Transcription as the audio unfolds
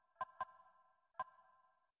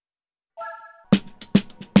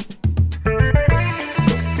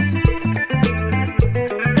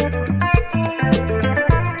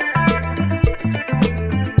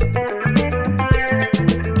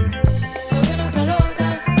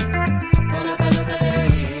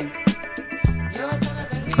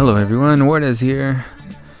Hello everyone, Wardes here,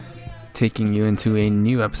 taking you into a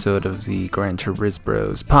new episode of the Gran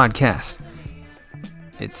Turisbros podcast.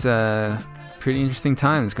 It's pretty interesting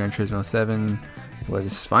times. Gran Turismo 7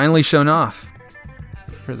 was finally shown off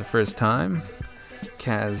for the first time.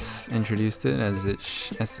 Kaz introduced it as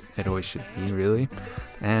it always should be, really.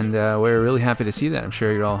 And we're really happy to see that. I'm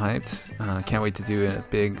sure you're all hyped. Can't wait to do a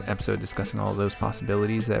big episode discussing all those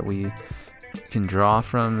possibilities that we can draw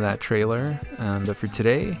from that trailer. But for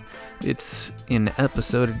today, it's an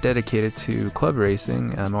episode dedicated to club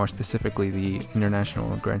racing, more specifically the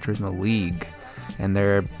International Gran Turismo League and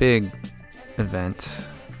their big event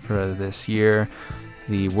for this year,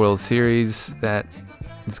 the World Series, that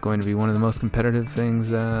is going to be one of the most competitive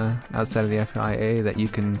things outside of the FIA that you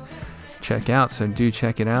can check out. So do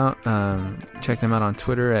check it out. Check them out on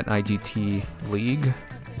Twitter at IGT League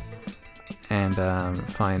and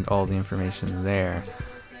find all the information there.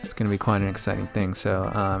 It's going to be quite an exciting thing.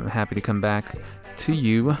 So I'm happy to come back to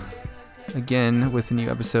you again with a new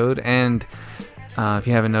episode. And if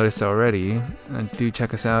you haven't noticed already, do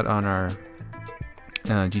check us out on our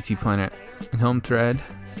GT Planet home thread.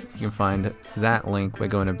 You can find that link by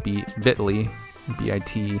going to bit.ly,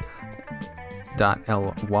 bit.ly/GTBHQ.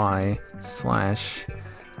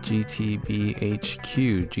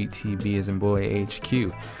 GTB as in boy, HQ.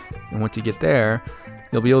 And once you get there,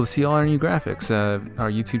 you'll be able to see all our new graphics. Our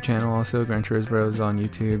YouTube channel also, Gran Turisbros on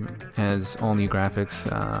YouTube, has all new graphics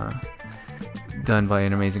done by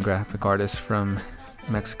an amazing graphic artist from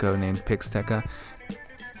Mexico named Pixteca.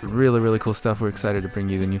 Really, really cool stuff. We're excited to bring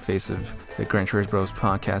you the new face of the Gran Turisbros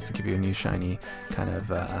podcast to give you a new shiny kind of,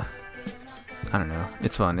 I don't know.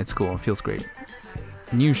 It's fun. It's cool. It feels great.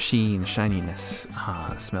 New sheen, shininess.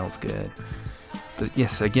 Smells good. But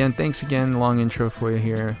yes, again, thanks again. Long intro for you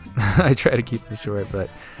here. I try to keep it short,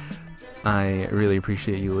 but I really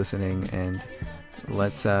appreciate you listening, and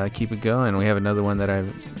let's keep it going. We have another one that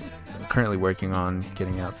I'm currently working on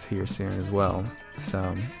getting out here soon as well.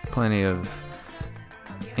 So plenty of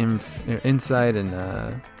insight and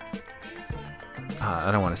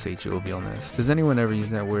I don't want to say jovialness. Does anyone ever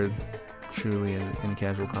use that word truly in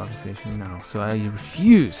casual conversation? No, so I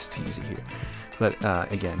refuse to use it here. But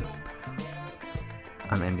again,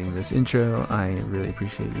 I'm ending this intro. I really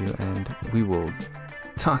appreciate you, and we will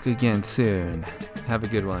talk again soon. Have a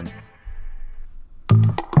good one.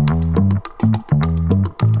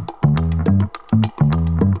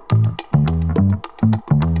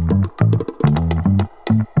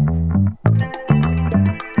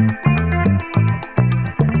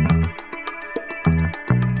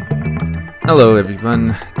 Hello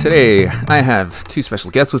everyone. Today I have two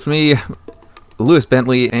special guests with me, Lewis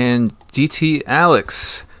Bentley and GT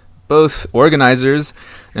Alex, both organizers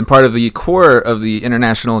and part of the core of the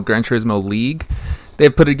International Gran Turismo League.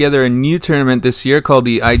 They've put together a new tournament this year called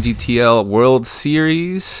the IGTL World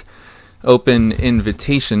Series, open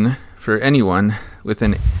invitation for anyone with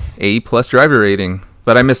an A+ driver rating.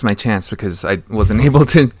 But I missed my chance because I wasn't able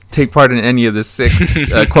to take part in any of the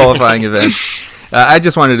 6 qualifying events. I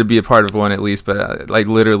just wanted to be a part of one at least, but I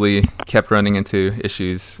literally kept running into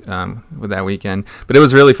issues with that weekend. But it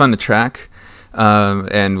was really fun to track,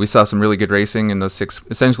 and we saw some really good racing in those 6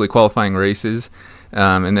 essentially qualifying races.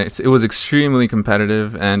 And it was extremely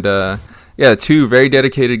competitive, and 2 very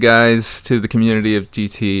dedicated guys to the community of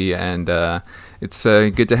GT, and it's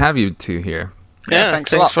good to have you two here. Yeah,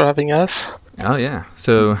 thanks for having us. Oh, yeah.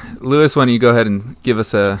 So, Lewis, why don't you go ahead and give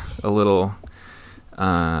us a little...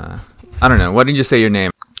 I don't know. Why didn't you say your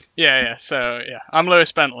name? Yeah. So, I'm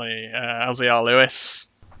Lewis Bentley, LZR Lewis.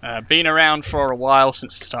 Been around for a while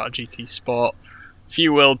since the start of GT Sport. A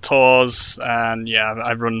few world tours, and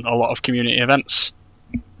I've run a lot of community events.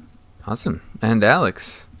 Awesome. And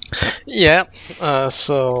Alex? Yeah.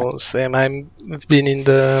 So same. I've been in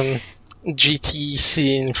the GT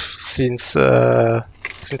scene since a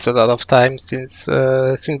lot of time, since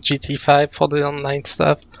GT5 for the online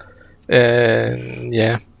stuff, and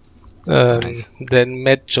nice. Then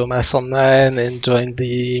met Jomas online and joined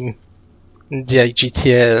the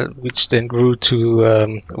IGTL, which then grew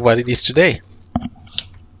to what it is today.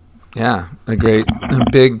 Yeah, a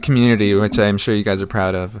big community, which I'm sure you guys are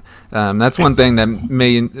proud of. That's one thing that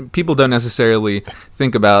people don't necessarily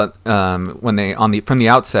think about when from the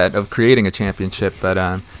outset of creating a championship,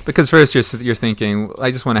 but because first you're thinking,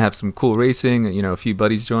 I just want to have some cool racing, a few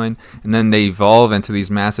buddies join, and then they evolve into these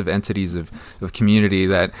massive entities of community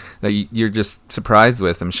that you're just surprised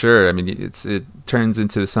with. I'm sure. I mean, it turns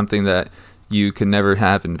into something that you could never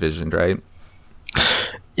have envisioned, right?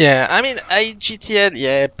 Yeah, I mean,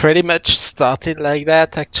 IGTL, pretty much started like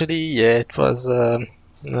that, actually. Yeah, it was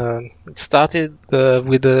It started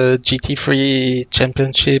with a GT3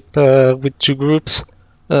 championship with 2 groups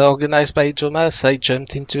organized by Jonas. I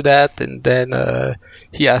jumped into that, and then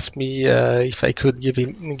he asked me if I could give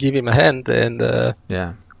him a hand, and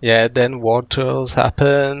then World Tours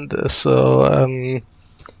happened. So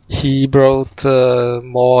he brought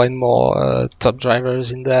more and more top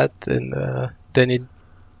drivers in that, and then it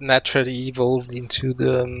naturally evolved into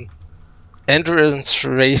the endurance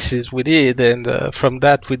races we did, and from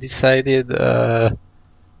that we decided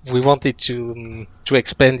we wanted to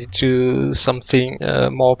expand it to something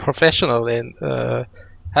more professional, and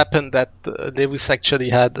happened that Lewis actually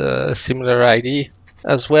had a similar idea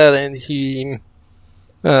as well, and he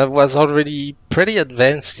was already pretty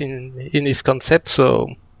advanced in his concept, so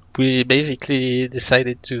we basically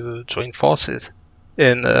decided to join forces,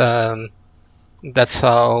 and that's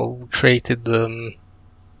how we created the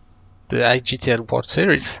IGTL World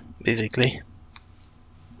Series, basically.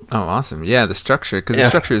 Oh, awesome. Yeah, the structure, because the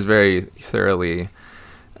structure is very thoroughly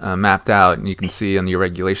mapped out, and you can see on your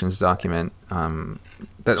regulations document that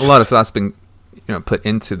a lot of thought's been put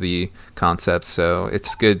into the concept, so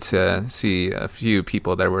it's good to see a few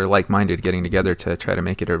people that were like-minded getting together to try to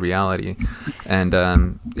make it a reality. And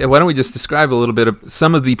why don't we just describe a little bit of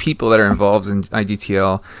some of the people that are involved in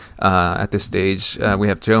IGTL at this stage. We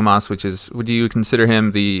have Joe Moss, would you consider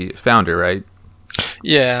him the founder, right?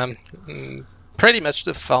 Yeah, pretty much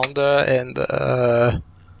the founder, and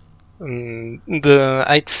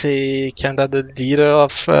I'd say kind of the leader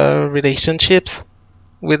of relationships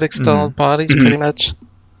with external parties, pretty much.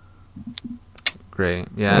 Great,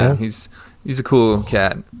 yeah. He's a cool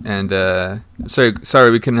cat, and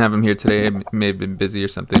sorry we couldn't have him here today. He may have been busy or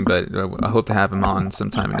something, but I hope to have him on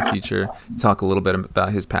sometime in the future to talk a little bit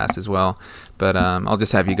about his past as well. But I'll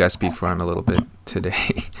just have you guys speak for him a little bit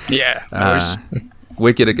today. Yeah,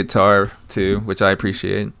 wicked at guitar too, which I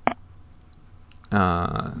appreciate.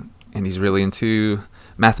 And he's really into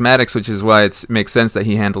mathematics, which is why it makes sense that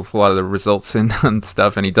he handles a lot of the results and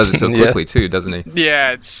stuff, and he does it so quickly too, doesn't he?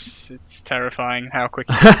 Yeah, it's terrifying how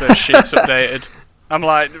quickly those sheets updated. I'm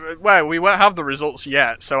like, well, we won't have the results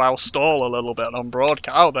yet, so I'll stall a little bit on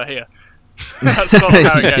broadcast. Oh, they're here. That's sort of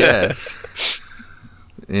how it goes.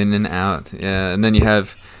 In and out. Yeah, and then you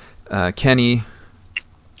have Kenny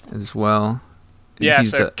as well. Yeah,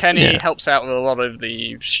 so Kenny helps out with a lot of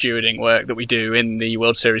the stewarding work that we do in the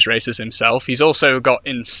World Series races himself. He's also got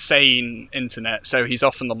insane internet, so he's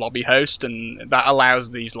often the lobby host, and that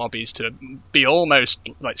allows these lobbies to be almost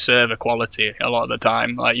like server quality a lot of the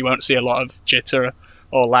time. Like, you won't see a lot of jitter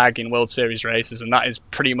or lag in World Series races, and that is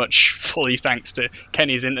pretty much fully thanks to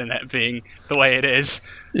Kenny's internet being the way it is.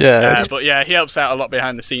 Yeah. But yeah, he helps out a lot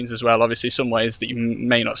behind the scenes as well. Obviously, some ways that you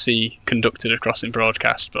may not see conducted across in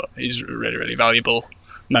broadcast, but he's a really, really valuable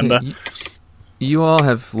member. You all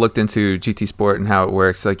have looked into GT Sport and how it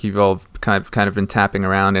works. Like, you've all kind of been tapping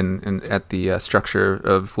around and at the structure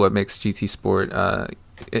of what makes GT Sport.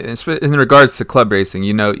 In regards to club racing,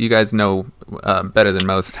 you guys know better than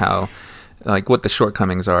most how, like, what the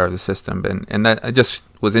shortcomings are of the system, and that I just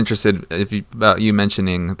was interested about you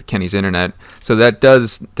mentioning Kenny's internet. So that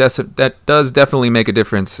does definitely make a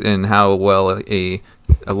difference in how well a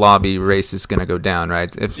lobby race is going to go down,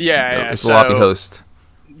 right? If the lobby host,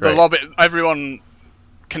 the lobby, everyone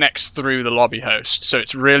connects through the lobby host, so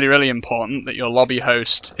it's really, really important that your lobby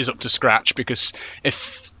host is up to scratch, because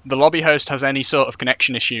if the lobby host has any sort of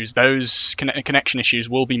connection issues, those connection issues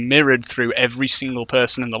will be mirrored through every single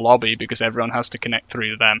person in the lobby, because everyone has to connect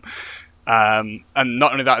through them. And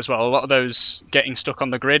not only that as well, a lot of those getting stuck on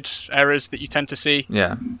the grid errors that you tend to see.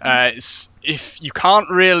 Yeah. If you can't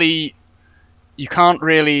really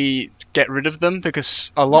get rid of them,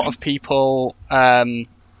 because a lot of people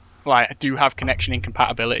do have connection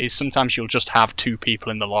incompatibilities. Sometimes you'll just have two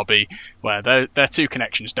people in the lobby where their two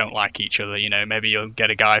connections don't like each other. Maybe you'll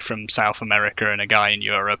get a guy from South America and a guy in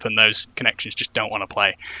Europe, and those connections just don't want to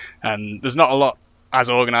play. And there's not a lot as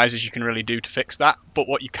organisers you can really do to fix that. But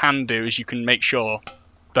what you can do is you can make sure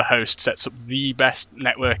the host sets up the best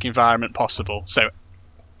network environment possible. So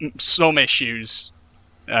some issues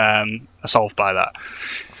are solved by that.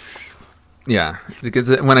 Yeah, because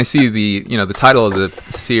when I see the title of the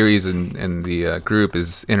series and the group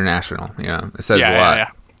is international, it says a lot. Yeah.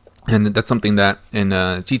 And that's something that in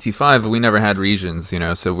GT5 we never had regions,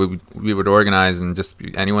 so we would organize and just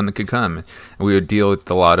anyone that could come, and we would deal with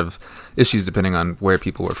a lot of issues depending on where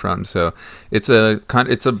people were from. So it's a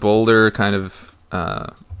bolder kind of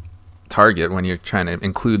target when you're trying to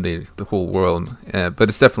include the whole world. But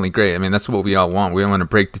it's definitely great. I mean, that's what we all want. We want to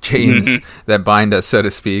break the chains that bind us, so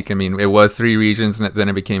to speak. I mean, it was 3 regions, and then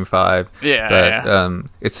it became 5.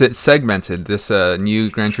 It's segmented, this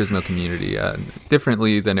new Gran Turismo community,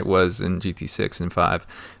 differently than it was in GT6 and 5.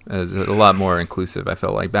 It was a lot more inclusive, I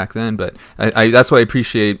felt like, back then. But I that's why I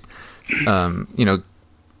appreciate,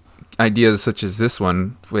 ideas such as this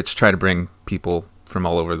one, which try to bring people from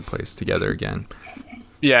all over the place together again.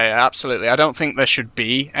 Yeah, absolutely. I don't think there should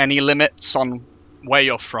be any limits on where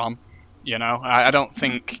you're from. I don't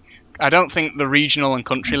think the regional and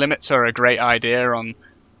country limits are a great idea on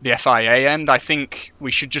the FIA end. I think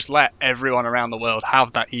we should just let everyone around the world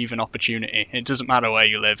have that even opportunity. It doesn't matter where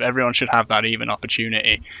you live. Everyone should have that even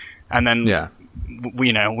opportunity. And then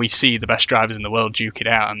we see the best drivers in the world duke it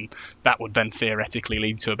out, and that would then theoretically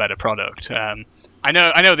lead to a better product. I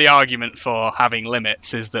know the argument for having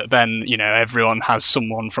limits is that then, everyone has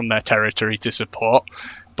someone from their territory to support.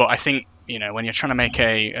 But I think, when you're trying to make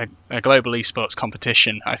a global esports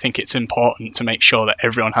competition, I think it's important to make sure that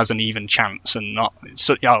everyone has an even chance and not,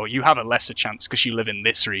 you have a lesser chance because you live in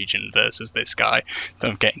this region versus this guy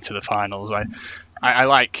of getting to the finals. I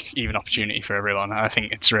like even opportunity for everyone. I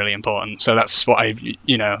think it's really important. So that's what I,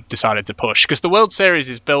 decided to push, because the World Series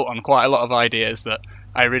is built on quite a lot of ideas that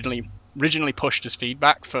I originally pushed as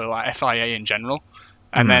feedback for like FIA in general,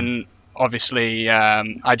 and then obviously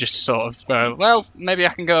I just sort of maybe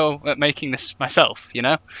I can go at making this myself.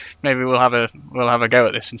 Maybe we'll have a go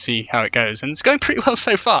at this and see how it goes, and it's going pretty well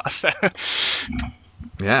so far. So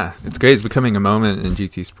yeah, it's great. It's becoming a moment in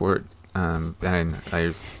GT Sport, and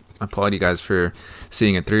I applaud you guys for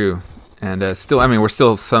seeing it through. And we're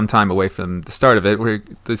still some time away from the start of it.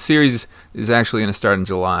 The series is actually going to start in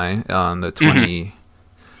July on the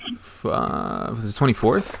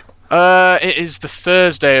 24th? It is the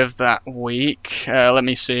Thursday of that week. Let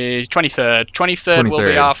me see. 23rd. 23rd will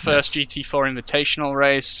be our first GT4 Invitational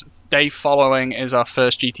race. Day following is our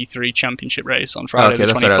first GT3 Championship race on Friday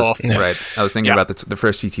the 24th. Right. I was thinking about the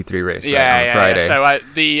first GT3 race on Yeah. Friday. So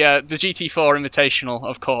the GT4 Invitational,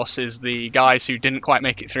 of course, is the guys who didn't quite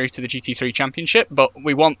make it through to the GT3 Championship, but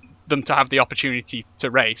we want them to have the opportunity to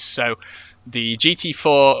race. So the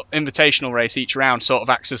GT4 Invitational race each round sort of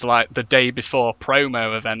acts as like the day before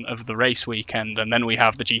promo event of the race weekend, and then we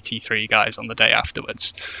have the GT3 guys on the day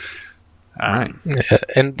afterwards. Right.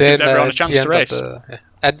 And then everyone a chance to race.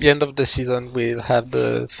 At the end of the season, we'll have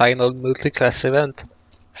the final multi-class event.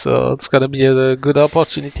 So it's going to be a good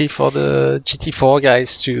opportunity for the GT4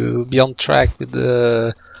 guys to be on track with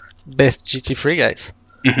the best GT3 guys.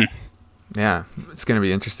 Yeah, it's going to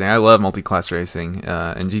be interesting. I love multi-class racing.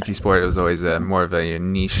 In GT Sport, it was always more of a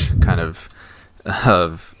niche kind of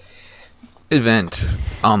event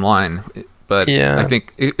online. But I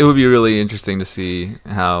think it would be really interesting to see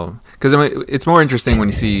how... Because it's more interesting when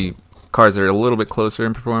you see cars that are a little bit closer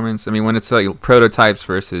in performance. I mean, when it's like prototypes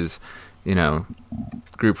versus,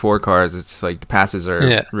 Group 4 cars, it's like the passes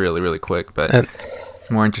are really, really quick. But it's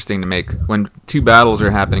more interesting to make... When 2 battles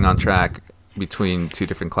are happening on track between 2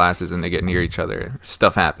 different classes and they get near each other,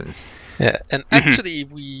 stuff happens. Yeah, and actually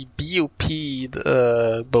we BOP'd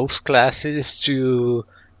both classes to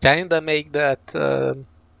kind of make that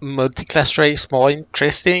multi-class race more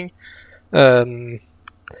interesting. We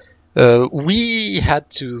had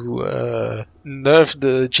to nerf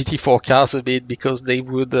the GT4 cars a bit because they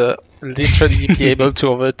would literally be able to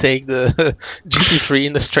overtake the GT3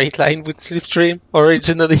 in a straight line with Slipstream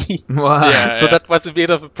originally. Wow. So that was a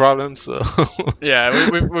bit of a problem. So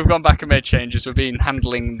we've gone back and made changes. We've been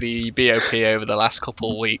handling the BOP over the last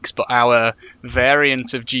couple of weeks, but our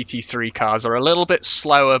variant of GT3 cars are a little bit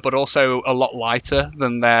slower, but also a lot lighter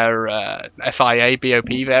than their FIA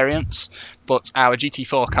BOP variants. But our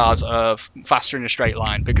GT4 cars are faster in a straight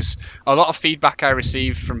line, because a lot of feedback I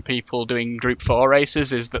received from people doing Group 4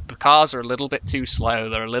 races is that the cars are a little bit too slow,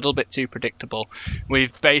 they're a little bit too predictable.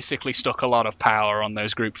 We've basically stuck a lot of power on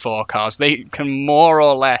those Group 4 cars. They can more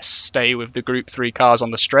or less stay with the Group 3 cars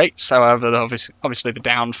on the straights, however, obviously the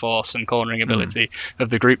downforce and cornering ability of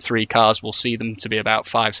the Group 3 cars will see them to be about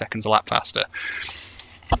 5 seconds a lap faster.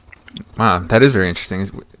 Wow, that is very interesting.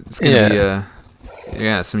 It's going to be...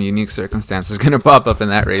 some unique circumstances going to pop up in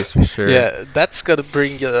that race for sure. Yeah, that's going to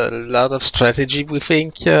bring a lot of strategy, we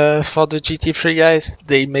think, for the GT3 guys.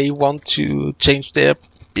 They may want to change their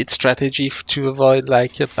pit strategy to avoid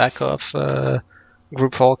like a pack of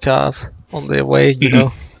Group 4 cars on their way,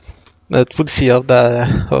 But we'll see how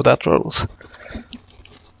that rolls.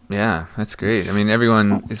 Yeah, that's great. I mean,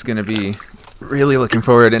 everyone is going to be really looking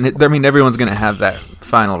forward, and everyone's going to have that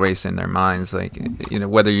final race in their minds, like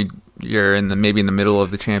whether you you're maybe in the middle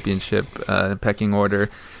of the championship pecking order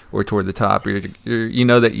or toward the top, you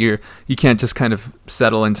know that you can't just kind of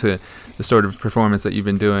settle into the sort of performance that you've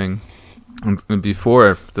been doing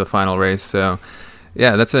before the final race. So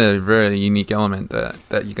yeah, that's a very unique element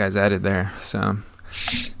that you guys added there. So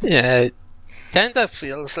yeah, it kind of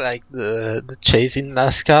feels like the chase in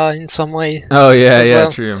NASCAR in some way. Oh yeah,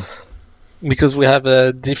 true. Because we have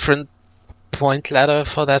a different point ladder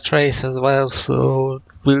for that race as well, so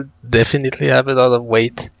we'll definitely have a lot of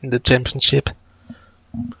weight in the championship.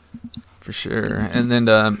 For sure. And then,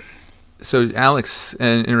 so Alex,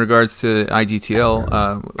 in regards to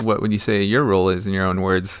IGTL, what would you say your role is in your own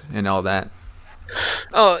words and all that?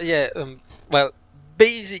 Oh yeah, well,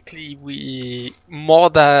 basically we more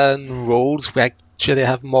than roles, we actually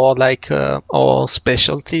have more like our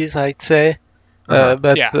specialties, I'd say.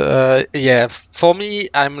 Yeah, for me,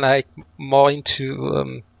 I'm like more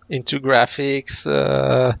into graphics,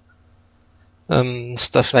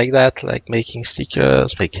 stuff like that, like making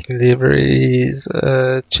stickers, making liveries,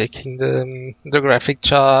 checking the graphic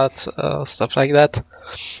chart, stuff like that.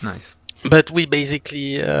 Nice. But we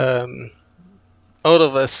basically, all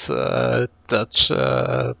of us touch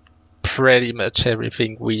pretty much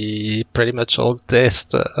everything. We pretty much all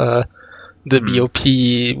test the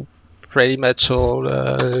BOP. Pretty much all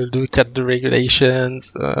look at the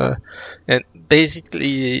regulations, and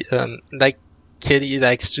basically, like Kelly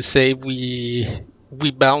likes to say, we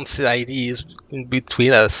bounce ideas in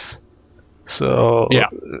between us. So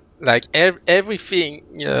like everything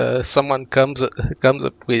someone comes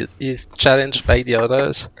up with is challenged by the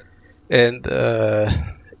others, and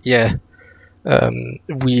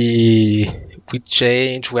we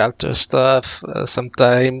change, we alter stuff.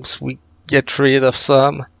 Sometimes we get rid of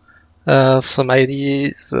some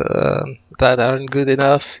ideas that aren't good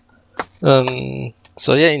enough.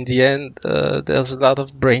 So yeah, in the end, there's a lot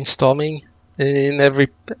of brainstorming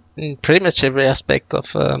in pretty much every aspect of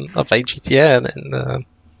IGTN, and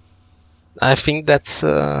I think that's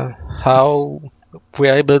how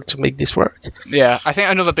we're able to make this work. Yeah, I think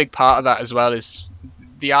another big part of that as well is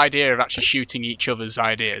the idea of actually shooting each other's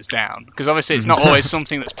ideas down, because obviously it's not always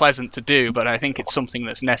something that's pleasant to do, but I think it's something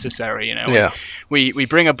that's necessary. You know, Yeah. we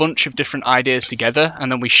bring a bunch of different ideas together,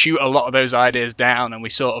 and then we shoot a lot of those ideas down, and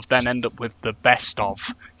we sort of then end up with the best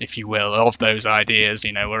of, if you will, of those ideas.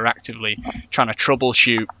 You know, we're actively trying to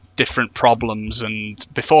troubleshoot different problems and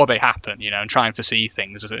before they happen, you know, and try and foresee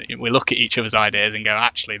things. We look at each other's ideas and go,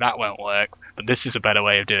 actually, that won't work, but this is a better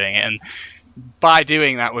way of doing it. And by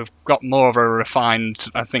doing that, we've got more of a refined,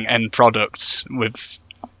 I think, end product with,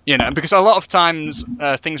 you know, because a lot of times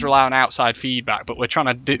things rely on outside feedback, but we're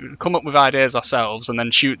trying to come up with ideas ourselves and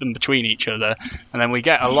then shoot them between each other, and then we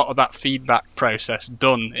get a lot of that feedback process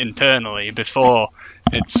done internally before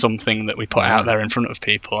it's something that we put out there in front of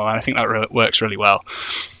people, and I think that works really well.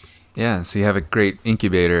 Yeah, so you have a great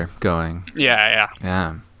incubator going. Yeah.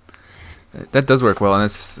 That does work well, and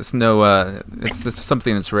it's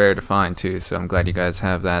something that's rare to find too. So I'm glad you guys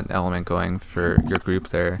have that element going for your group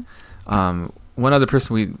there. One other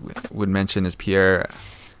person we would mention is Pierre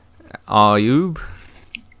Ayoub.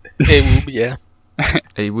 Ayoub, yeah.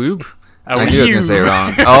 Ayoub? I knew I was gonna say it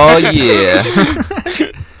wrong. Oh yeah.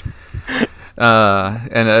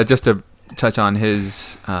 And just to touch on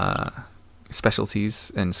his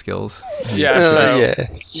specialties and skills.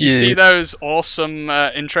 You see those awesome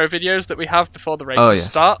intro videos that we have before the races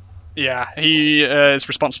start? Yeah, he is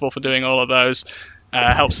responsible for doing all of those.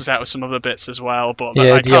 Helps us out with some other bits as well. But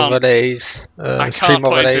the overlays, stream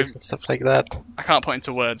overlays and stuff like that. I can't put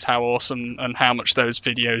into words how awesome and how much those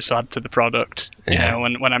videos add to the product. Yeah. You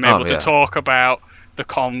know, when I'm able to talk about the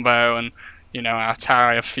combo and, you know, our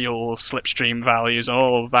tire fuel slipstream values and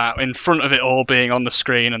all of that in front of it all being on the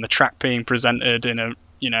screen and the track being presented in a,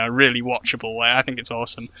 you know, a really watchable way. I think it's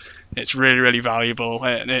awesome. It's really, really valuable,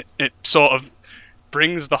 and it sort of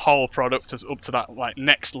brings the whole product up to that like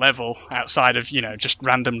next level outside of, you know, just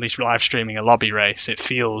randomly live streaming a lobby race. It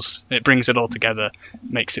brings it all together,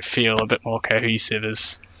 makes it feel a bit more cohesive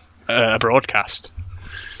as a broadcast.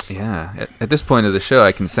 Yeah, at this point of the show,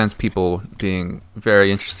 I can sense people being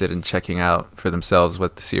very interested in checking out for themselves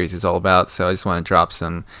what the series is all about. So I just want to drop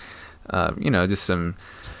some, just some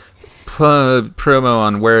promo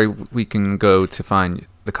on where we can go to find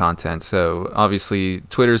the content. So obviously,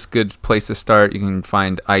 Twitter's a good place to start. You can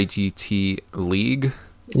find IGT League.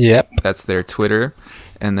 Yep. That's their Twitter.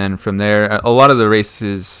 And then from there, a lot of the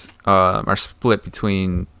races are split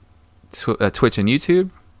between Twitch and YouTube.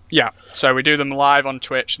 Yeah, so we do them live on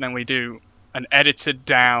Twitch, and then we do an edited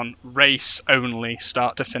down race only,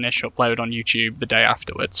 start to finish, upload on YouTube the day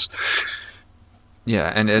afterwards.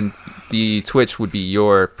 Yeah, and the Twitch would be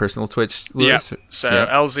your personal Twitch, Lewis? Yep. So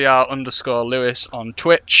LZR_Lewis on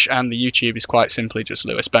Twitch, and the YouTube is quite simply just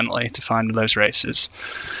Lewis Bentley to find those races.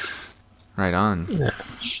 Right on. Yeah.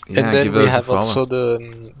 Yeah, And then give we those a have follow. also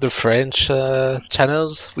the French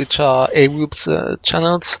channels, which are Awoop's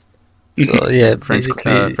channels. So yeah, French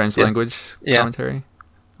basically French yeah. language Yeah. commentary.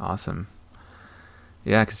 Awesome.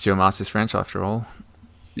 Yeah, because Joe Moss is French after all.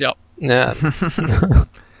 Yep. Yeah.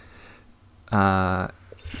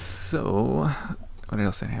 So, what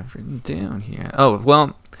else did I have written down here? Oh,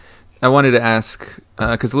 well, I wanted to ask,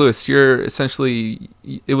 because Lewis, you're essentially,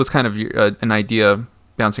 it was kind of an idea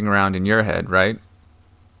bouncing around in your head, right?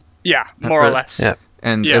 Yeah, At more or first. less. Yeah.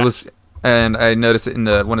 And Yeah. it was, and I noticed it in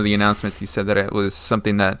one of the announcements, you said that it was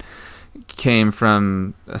something that came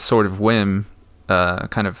from a sort of whim,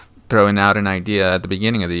 kind of throwing out an idea at the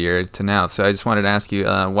beginning of the year to now. So I just wanted to ask you,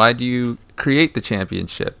 why do you create the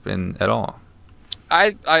championship at all?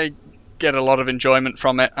 I get a lot of enjoyment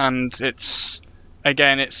from it, and it's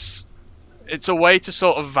a way to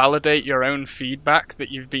sort of validate your own feedback that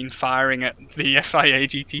you've been firing at the FIA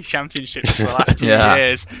GT Championships for the last 2 Yeah.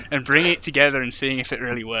 years, and bringing it together and seeing if it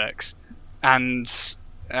really works. And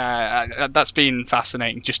that's been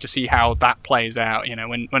fascinating, just to see how that plays out. You know,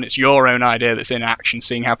 when it's your own idea that's in action,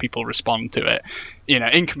 seeing how people respond to it. You know,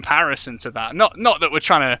 in comparison to that, not that we're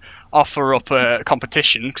trying to offer up a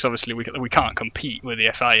competition, because obviously we can't compete with the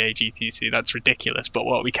FIA GTC. That's ridiculous. But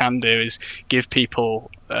what we can do is give people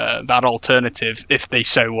that alternative if they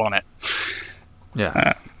so want it.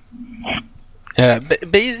 Yeah. Yeah,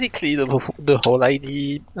 basically the whole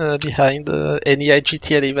idea behind any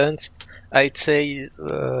IGTL event, I'd say,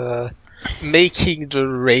 making the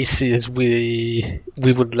races we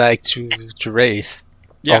would like to race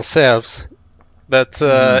ourselves, but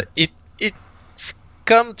it's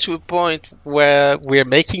come to a point where we're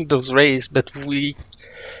making those races, but we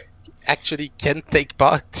actually can't take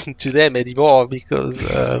part into them anymore because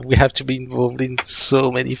we have to be involved in so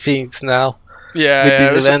many things now. Yeah, with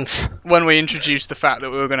yeah, these events. When we introduced the fact that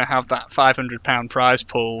we were going to have that £500 prize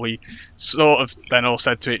pool, we sort of then all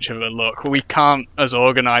said to each other, look, we can't, as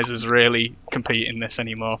organisers, really compete in this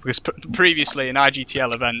anymore. Because previously in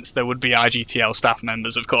IGTL events, there would be IGTL staff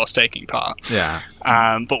members, of course, taking part. Yeah.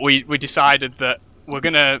 But we decided that we're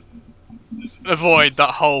going to avoid that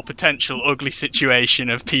whole potential ugly situation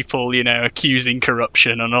of people, you know, accusing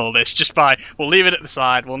corruption and all this, just by, we'll leave it at the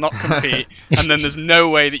side, we'll not compete, and then there's no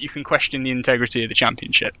way that you can question the integrity of the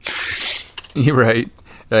championship. You're right.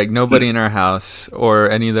 Like, nobody in our house or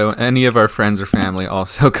any of our friends or family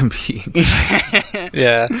also competes.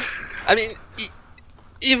 Yeah. I mean,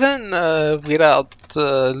 even without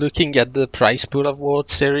looking at the prize pool of World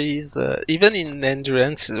Series, even in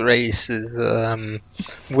endurance races,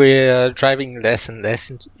 we're driving less and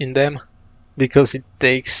less in them because it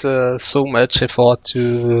takes so much effort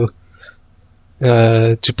to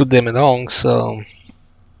put them along. So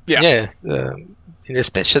yeah, and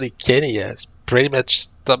especially Kenny has pretty much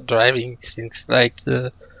stopped driving since like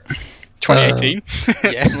 2018,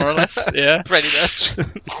 yeah, more or less. Yeah, pretty much.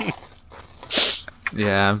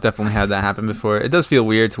 Yeah, I've definitely had that happen before. It does feel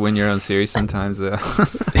weird to win your own series sometimes, though.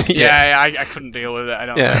 yeah, I couldn't deal with it. I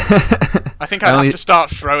don't know. I think I'd have to start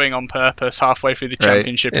throwing on purpose halfway through the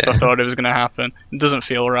championship if I thought it was going to happen. It doesn't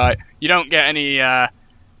feel right. You don't get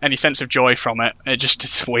any sense of joy from it.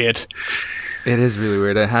 It's weird. It is really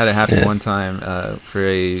weird. I had it happen one time for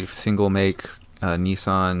a single make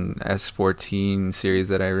Nissan S14 series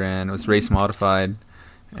that I ran. It was race modified,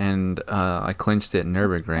 and I clinched it in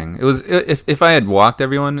Nürburgring. It was if I had walked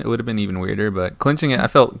everyone, it would have been even weirder. But clinching it, I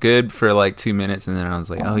felt good for like 2 minutes, and then I was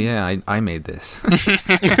like, "Oh yeah, I made this."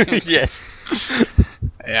 Yes.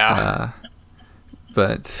 Yeah.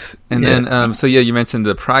 Then so yeah, you mentioned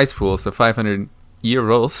the prize pool, so 500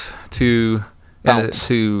 euros to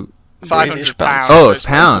 £500. Oh, it's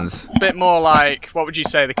pounds. A bit more like, what would you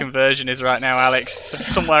say the conversion is right now, Alex?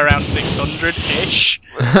 Somewhere around 600-ish?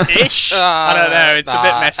 I don't know, it's a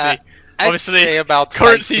bit messy. Obviously, say about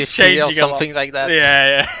currency's changing or something like that.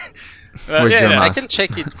 Yeah. I can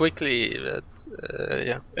check it quickly, but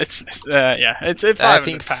yeah. It's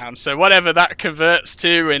 £500. So whatever that converts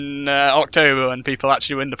to in October when people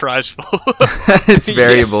actually win the prize pool. It's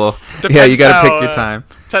variable. Yeah, you got to pick your time.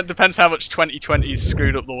 Depends how much 2020's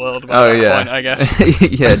screwed up the world by that point, I guess.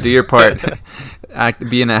 Yeah, do your part.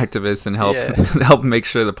 Be an activist and help make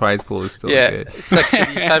sure the prize pool is still good. It's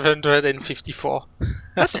actually 554.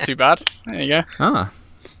 That's not too bad. There you go. Ah.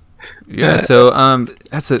 Yeah, so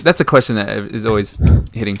that's a question that is always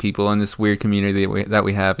hitting people in this weird community that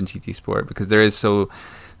we have in GT Sport, because there is so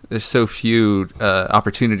there's so few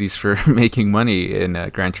opportunities for making money in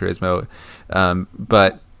Gran Turismo.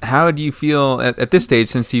 But how do you feel at this stage,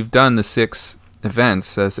 since you've done the 6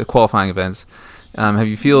 events, qualifying events? Have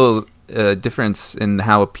you feel a difference in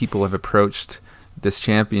how people have approached this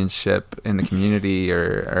championship in the community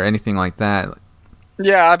or anything like that?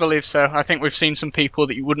 Yeah, I believe so. I think we've seen some people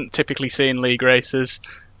that you wouldn't typically see in league races.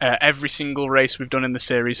 Every single race we've done in the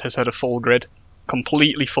series has had a full grid,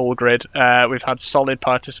 completely full grid. We've had solid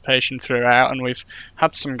participation throughout, and we've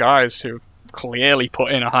had some guys who clearly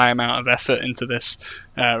put in a high amount of effort into this.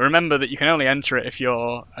 Remember that you can only enter it if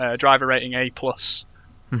you're driver rating A+,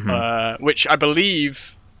 which I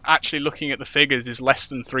believe, actually looking at the figures, is less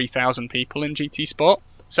than 3,000 people in GT Sport.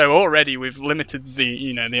 So already we've limited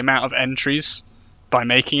the amount of entries by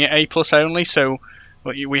making it A+ only. So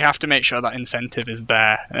we have to make sure that incentive is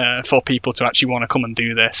there for people to actually want to come and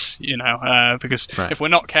do this, because if we're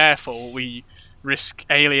not careful, we risk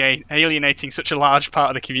alienating such a large part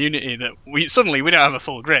of the community that we don't have a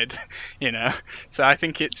full grid, So I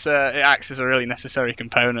think it acts as a really necessary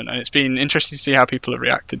component, and it's been interesting to see how people have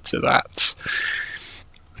reacted to that.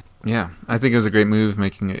 Yeah, I think it was a great move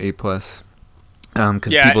making it A+, because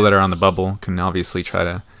people that are on the bubble can obviously try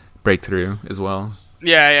to break through as well.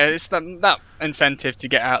 Yeah, it's that incentive to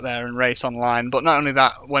get out there and race online. But not only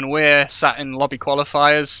that, when we're sat in lobby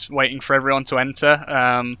qualifiers waiting for everyone to enter,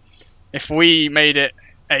 if we made it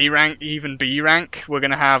A rank, even B rank, we're going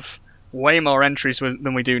to have way more entries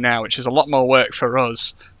than we do now, which is a lot more work for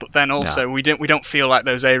us. But then also, we don't feel like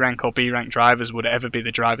those A rank or B rank drivers would ever be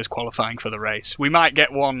the drivers qualifying for the race. We might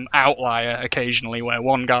get one outlier occasionally where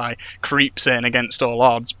one guy creeps in against all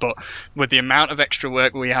odds, but with the amount of extra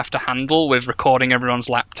work we have to handle with recording everyone's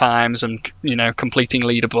lap times and completing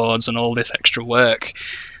leaderboards and all this extra work,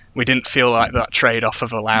 we didn't feel like that trade-off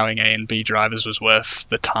of allowing A and B drivers was worth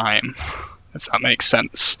the time, if that makes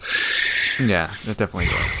sense. Yeah, that definitely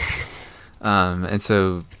does. And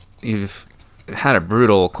so you've had a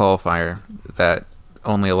brutal qualifier that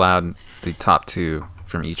only allowed the top 2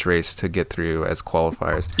 from each race to get through as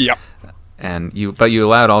qualifiers. Yep. But you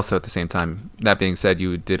allowed also at the same time, that being said,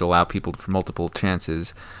 you did allow people for multiple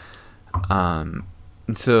chances. And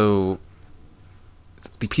so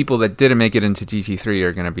the people that didn't make it into GT3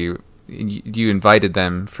 are going to be, you invited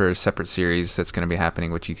them for a separate series that's going to be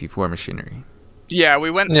happening with GT4 machinery. Yeah,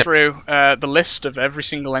 we went through the list of every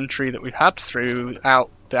single entry that we've had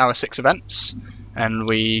throughout our 6 events, and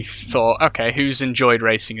we thought, okay, who's enjoyed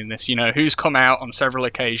racing in this? Who's come out on several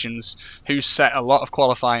occasions, who's set a lot of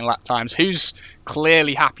qualifying lap times, who's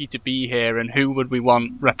clearly happy to be here, and who would we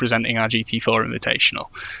want representing our GT4 Invitational?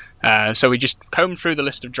 So we just combed through the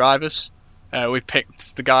list of drivers. We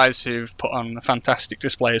picked the guys who've put on a fantastic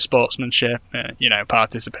display of sportsmanship,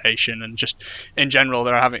 participation, and just in general,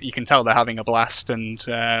 you can tell they're having a blast. And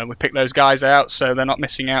we picked those guys out so they're not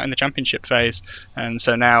missing out in the championship phase. And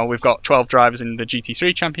so now we've got 12 drivers in the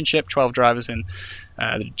GT3 championship, 12 drivers in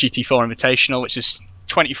the GT4 Invitational, which is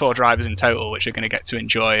 24 drivers in total, which are going to get to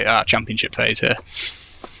enjoy our championship phase here.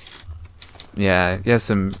 Yeah,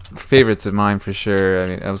 some favorites of mine for sure. I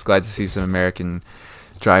mean, I was glad to see some American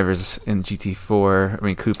drivers in GT4. I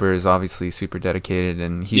mean, Cooper is obviously super dedicated,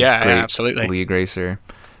 and he's a great absolutely league racer.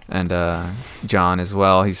 And John as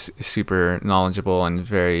well. He's super knowledgeable and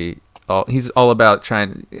he's all about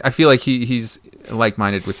trying. I feel like he's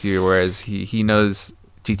like-minded with you, whereas he knows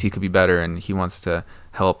GT could be better, and he wants to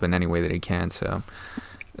help in any way that he can. So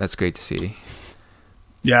that's great to see.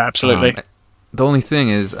 Yeah, absolutely. The only thing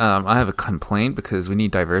is, I have a complaint because we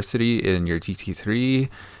need diversity in your GT3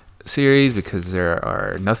 series because there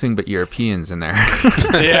are nothing but Europeans in there.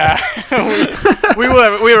 Yeah, we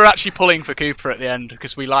were actually pulling for Cooper at the end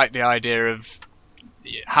because we like the idea of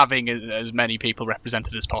having as many people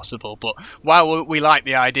represented as possible. But while we like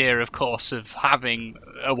the idea, of course, of having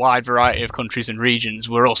a wide variety of countries and regions,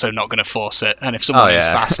 we're also not going to force it. And if someone is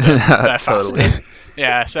faster, they're totally. faster.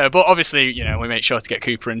 Yeah. So, but obviously, we make sure to get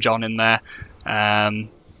Cooper and John in there.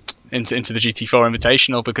 Into the GT4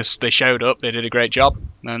 Invitational because they showed up, they did a great job,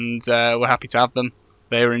 and we're happy to have them.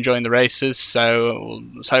 They were enjoying the races, so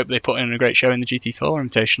let's hope they put in a great show in the GT4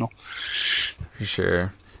 Invitational. For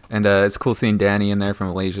sure. And it's cool seeing Danny in there from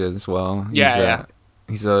Malaysia as well.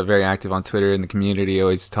 He's very active on Twitter in the community,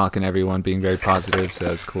 always talking to everyone, being very positive, so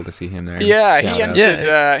it's cool to see him there. Yeah, he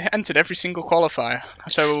entered every single qualifier.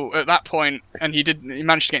 So at that point, and he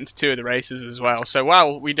managed to get into 2 of the races as well. So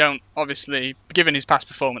while we don't, obviously, given his past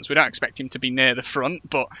performance, we don't expect him to be near the front,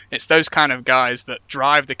 but it's those kind of guys that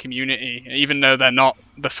drive the community, even though they're not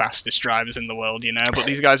the fastest drivers in the world, but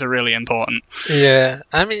these guys are really important. Yeah,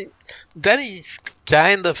 I mean, Danny's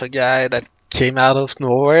kind of a guy that came out of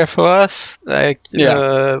nowhere for us.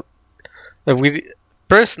 We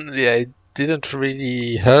personally, I didn't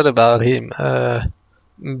really heard about him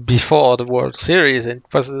before the World Series, and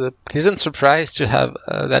it was a pleasant surprise to have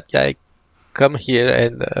that guy come here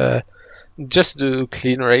and just do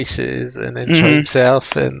clean races and enjoy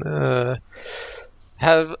himself and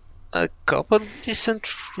have a couple decent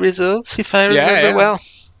results, if I remember well.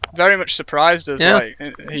 Very much surprised us. Like,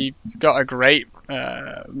 he got a great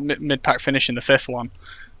mid-pack finish in the 5th one,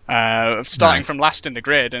 starting from last in the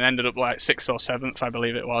grid and ended up like 6th or 7th, I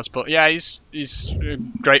believe it was. But yeah, he's a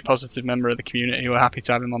great positive member of the community. We're happy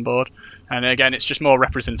to have him on board. And again, it's just more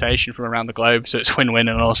representation from around the globe, so it's win-win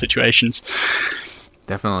in all situations.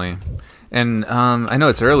 Definitely. And I know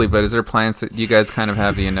it's early, but is there plans that you guys kind of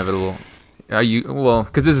have the inevitable?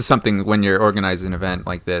 Because this is something when you're organizing an event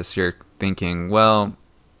like this, you're thinking, well,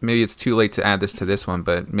 maybe it's too late to add this to this one,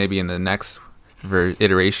 but maybe in the next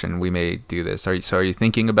iteration we may do this. Are you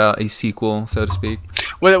thinking about a sequel, so to speak?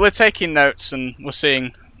 We're taking notes and we're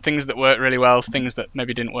seeing things that work really well, things that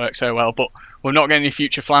maybe didn't work so well, but we're not getting any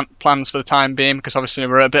future plans for the time being, because obviously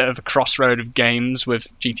we're at a bit of a crossroad of games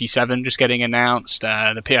with GT7 just getting announced,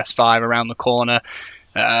 the PS5 around the corner.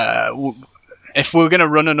 If we're going to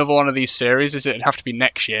run another one of these series, it'd have to be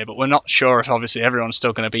next year, but we're not sure if obviously everyone's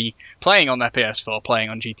still going to be playing on their PS4, playing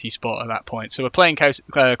on GT Sport at that point. So we're paying close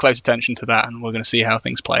attention to that, and we're going to see how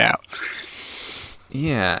things play out.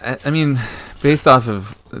 Yeah, I mean, based off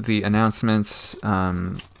of the announcements,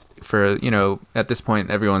 for, at this point,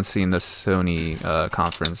 everyone's seen the Sony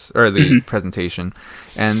conference, or the presentation,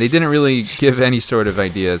 and they didn't really give any sort of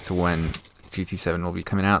idea as to when GT7 will be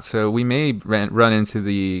coming out, so we may run into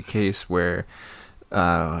the case where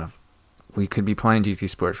we could be playing GT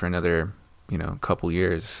Sport for another, couple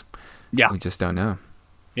years. Yeah, we just don't know.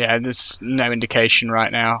 Yeah, there's no indication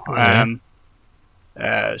right now.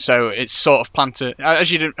 So it's sort of planned to,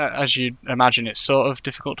 as you'd imagine, it's sort of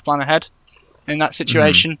difficult to plan ahead in that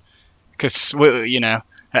situation, because at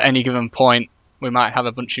any given point, we might have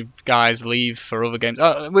a bunch of guys leave for other games.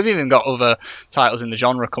 We've even got other titles in the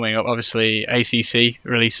genre coming up. Obviously, ACC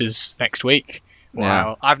releases next week.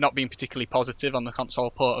 Well, I've not been particularly positive on the console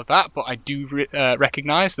port of that, but I do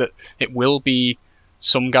recognise that it will be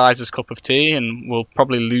some guys' cup of tea, and we'll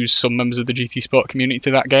probably lose some members of the GT Sport community to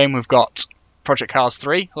that game. We've got Project Cars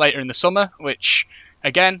 3 later in the summer, which,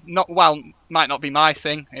 again, might not be my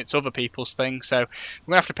thing, it's other people's thing, so we're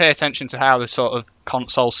going to have to pay attention to how the sort of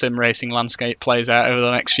console sim racing landscape plays out over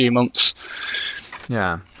the next few months.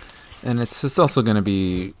 Yeah, and it's just also going to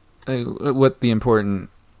be what the important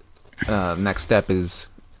next step is,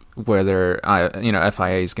 whether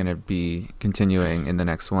FIA is going to be continuing in the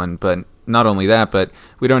next one, but not only that, but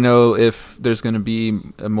we don't know if there's going to be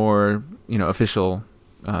a more official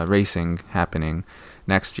racing happening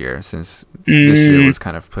next year, since this year was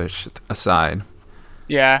kind of pushed aside.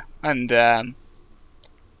 Yeah, and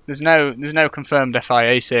there's no confirmed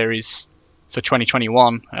FIA series for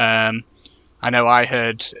 2021. I know I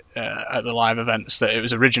heard at the live events that it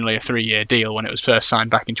was originally a 3-year deal when it was first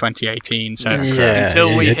signed back in 2018. So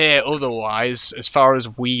until we hear otherwise, as far as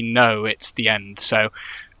we know, it's the end. So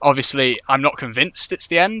obviously, I'm not convinced it's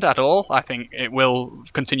the end at all. I think it will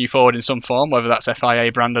continue forward in some form, whether that's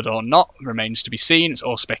FIA branded or not remains to be seen. It's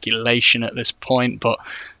all speculation at this point, but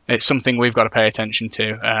it's something we've got to pay attention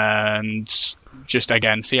to and just,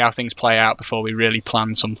 again, see how things play out before we really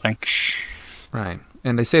plan something. Right.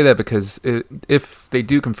 And I say that because if they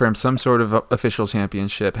do confirm some sort of official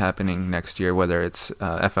championship happening next year, whether it's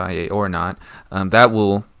FIA or not, that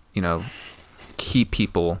will, keep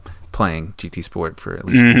people playing GT Sport for at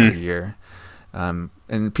least another year.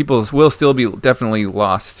 And people will still be definitely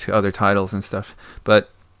lost to other titles and stuff, but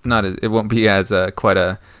it won't be as quite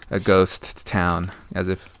a ghost town as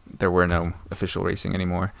if there were no official racing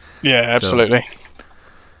anymore. Yeah, absolutely.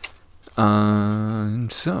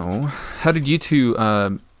 So how did you two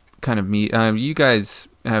kind of meet? You guys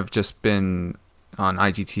have just been on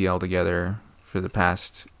IGTL together for the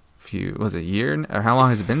past was it a year? Or how long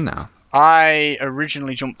has it been now? I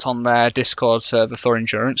originally jumped on their Discord server for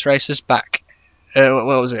endurance races back, what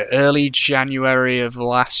was it, early January of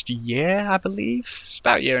last year, I believe. It's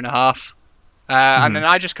about a year and a half. And then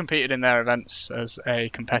I just competed in their events as a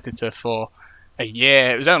competitor for a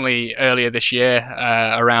year. It was only earlier this year,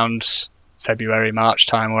 around February, March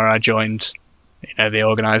time, where I joined the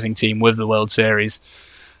organising team with the World Series.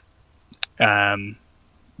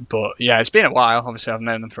 But yeah, it's been a while. Obviously, I've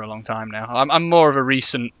known them for a long time now. I'm more of a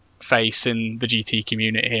recent face in the GT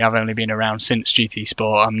community. I've only been around since GT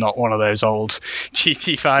Sport. I'm not one of those old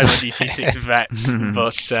GT5 or GT6 vets,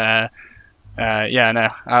 but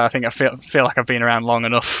I think I feel like I've been around long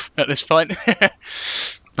enough at this point.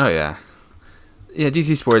 Oh yeah, yeah.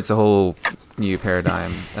 GT Sport's a whole new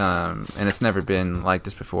paradigm, and it's never been like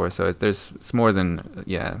this before. So it's more than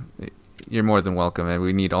you're more than welcome, and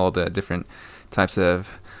we need all the different types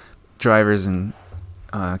of drivers and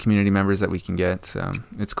community members that we can get. So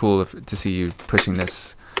it's cool to see you pushing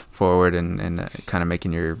this forward and kind of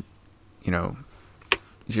making your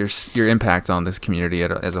impact on this community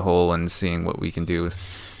as a whole, and seeing what we can do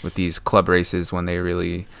with these club races when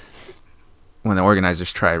the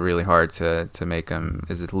organizers try really hard to make them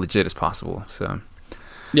as legit as possible. So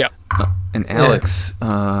yeah. And Alex,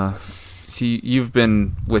 so you've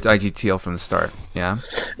been with IGTL from the start, yeah?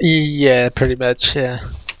 Yeah, pretty much, yeah.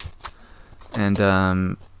 And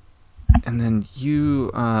then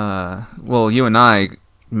you and I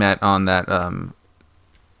met on that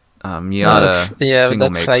Miata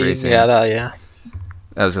single make racing. Miata, yeah.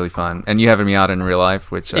 That was really fun. And you have a Miata in real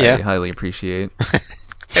life, which I highly appreciate.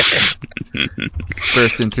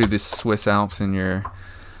 Bursting through the Swiss Alps in your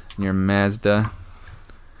Mazda.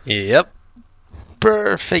 Yep.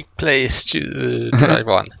 Perfect place to drive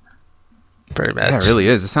on. Pretty much. Yeah, it really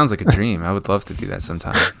is. It sounds like a dream. I would love to do that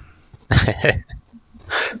sometime.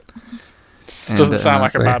 Doesn't sound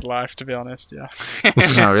like a bad life, to be honest. Yeah.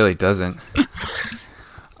 No, it really doesn't.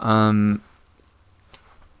 And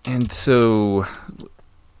so,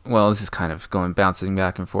 well, this is kind of bouncing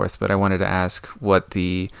back and forth, but I wanted to ask what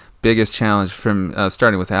the biggest challenge from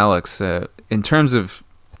starting with Alex in terms of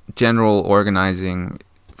general organizing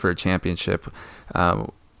for a championship.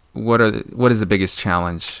 What is the biggest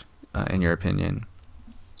challenge in your opinion?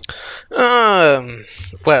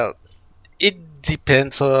 Well, it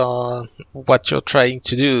depends on what you're trying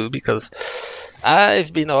to do, because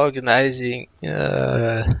I've been organizing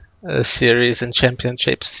a series and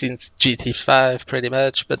championships since GT5 pretty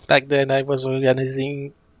much, but back then I was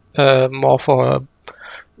organizing more for a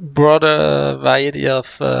broader variety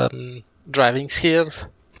of driving skills.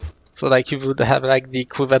 So like you would have like the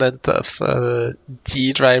equivalent of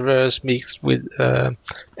D drivers mixed with A+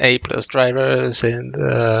 drivers,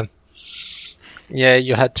 and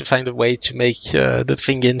you had to find a way to make the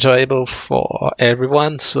thing enjoyable for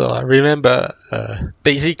everyone. So I remember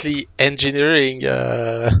basically engineering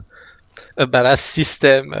a ballast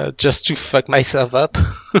system just to fuck myself up.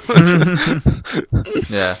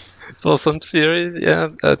 Yeah. For some series, yeah.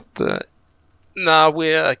 But now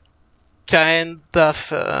we're kind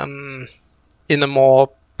of in a more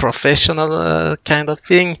professional kind of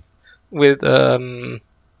thing with a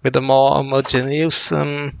more homogeneous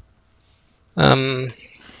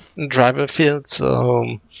driver field.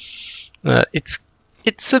 So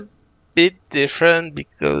it's a bit different,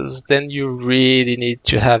 because then you really need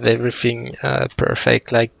to have everything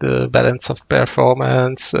perfect, like the balance of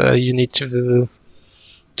performance. You need to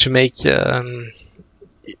make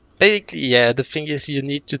basically, the thing is you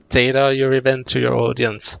need to tailor your event to your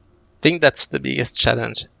audience. I think that's the biggest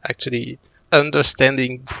challenge, actually. It's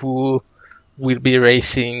understanding who will be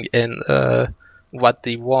racing and what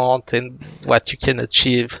they want and what you can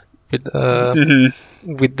achieve with the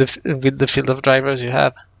field of drivers you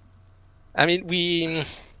have. I mean, we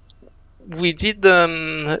did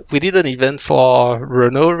an event for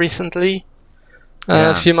Renault recently,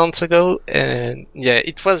 a few months ago, and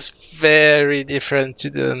it was very different to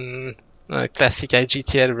the classic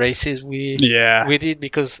IGTL races we did,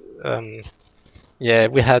 because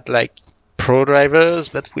we had like pro drivers,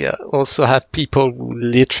 but we also have people who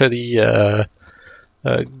literally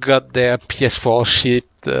got their PS4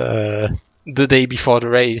 shipped the day before the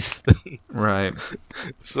race. Right.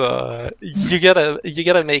 So you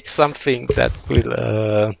gotta make something that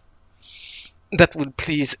will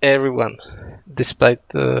please everyone, despite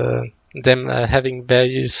them having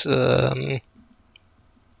various how do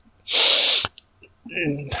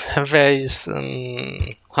I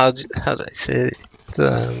say it?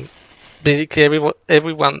 Basically,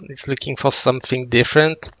 everyone is looking for something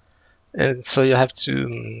different, and so you have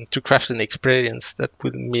to craft an experience that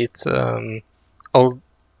will meet all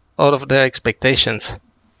of their expectations,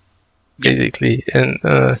 basically. And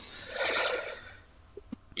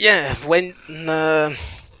when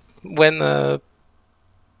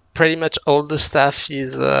pretty much all the staff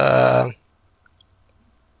is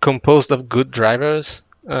composed of good drivers,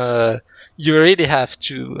 you really have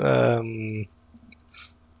to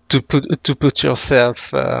put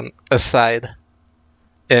yourself aside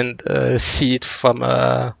and see it from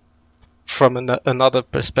another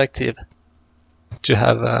perspective, to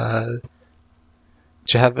have an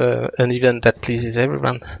event that pleases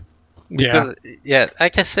everyone. Because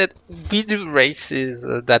like I said, we do races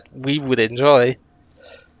that we would enjoy,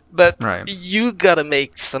 but Right. you gotta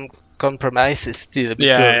make some compromises still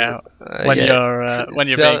because when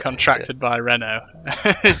you're being contracted by Renault,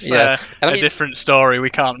 it's a different story. We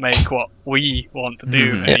can't make what we want to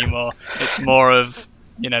do anymore. It's more of,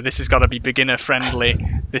 this has got to be beginner friendly.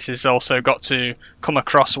 This has also got to come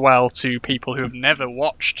across well to people who have never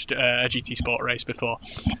watched a GT Sport race before.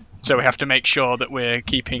 So we have to make sure that we're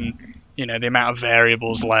keeping the amount of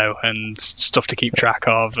variables low and stuff to keep track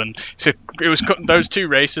of. And so it was those two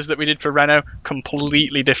races that we did for Renault,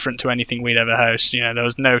 completely different to anything we'd ever host. There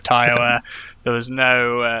was no tyre wear, there was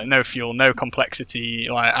no fuel, no complexity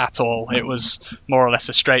at all. It was more or less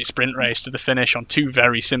a straight sprint race to the finish on two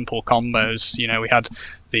very simple combos. We had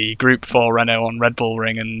the Group 4 Renault on Red Bull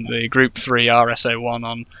Ring and the Group 3 RS01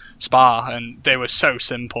 on Spa, and they were so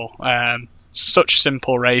simple, such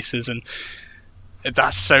simple races, and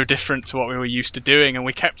that's so different to what we were used to doing, and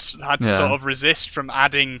we had to sort of resist from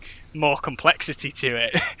adding more complexity to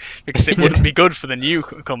it because it wouldn't be good for the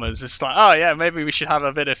newcomers. It's like, maybe we should have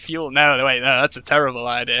a bit of fuel. No, that's a terrible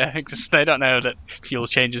idea because they don't know that fuel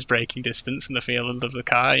changes braking distance and the feel of the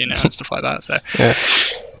car, and stuff like that. So,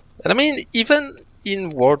 and I mean, even in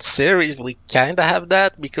World Series, we kind of have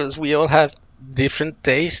that because we all have different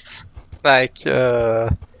tastes.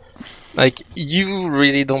 Like you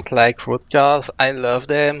really don't like road cars. I love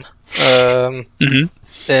them.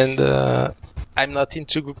 And I'm not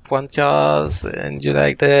into Group 1 cars, and you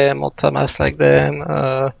like them, or Thomas like them,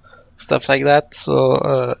 stuff like that.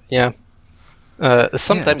 So,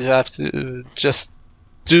 sometimes you have to just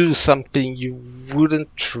do something you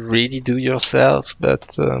wouldn't really do yourself,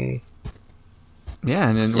 but... and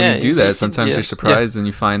then when you do that, sometimes you're surprised and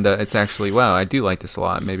you find that it's actually, wow, I do like this a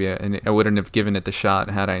lot. Maybe I wouldn't have given it the shot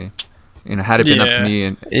had it been up to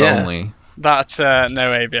me only. That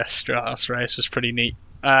no ABS Stratos race was pretty neat.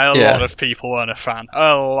 A lot of people weren't a fan.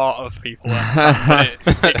 A lot of people weren't a fan.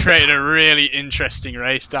 But it created a really interesting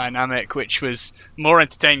race dynamic, which was more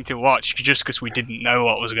entertaining to watch just because we didn't know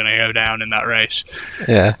what was going to go down in that race.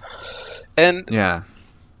 Yeah. And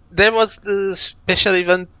there was the special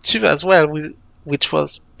event 2 as well, which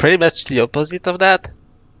was pretty much the opposite of that.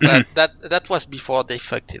 But that was before they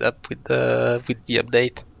fucked it up with the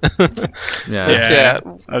update. That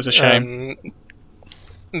was a shame.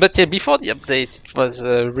 But before the update, it was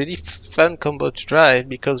a really fun combo to drive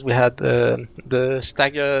because we had the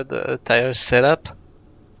staggered tire setup,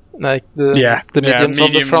 like the mediums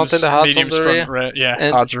on the front and the hards on the rear.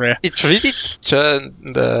 Hards rear. It really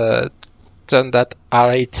turned that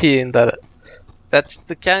R18. That's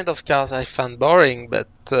the kind of cars I found boring, but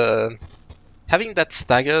having that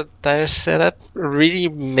staggered tire setup really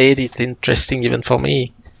made it interesting even for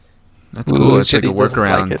me. That's cool. It's like a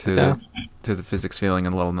workaround to the physics feeling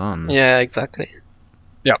and little known. Yeah, exactly.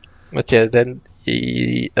 Yeah. But then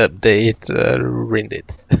the update ruined it.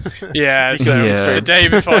 The day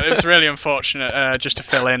before, it was really unfortunate. Just to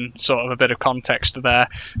fill in sort of a bit of context there,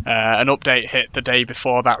 an update hit the day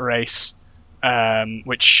before that race,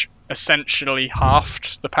 which essentially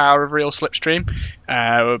halved the power of real slipstream,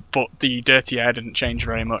 but the dirty air didn't change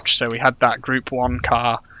very much. So we had that Group 1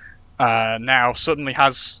 car now suddenly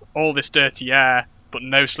has all this dirty air, but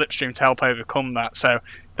no slipstream to help overcome that. So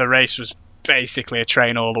the race was basically a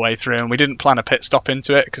train all the way through, and we didn't plan a pit stop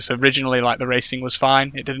into it because originally the racing was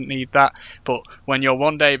fine, it didn't need that. But when you're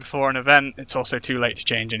one day before an event, it's also too late to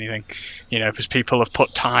change anything, because people have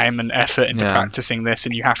put time and effort into practicing this,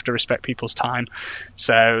 and you have to respect people's time.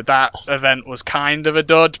 So that event was kind of a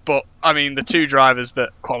dud, but I mean the two drivers that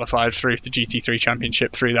qualified through the GT3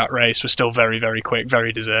 Championship through that race were still very, very quick,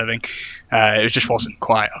 very deserving. It just wasn't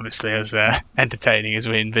quite obviously as entertaining as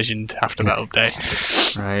we envisioned after that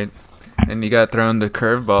update. Right. And you got thrown the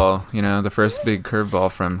curveball, the first big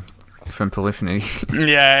curveball from Polyphony.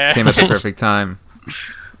 Came at the perfect time.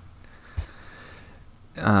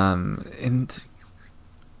 The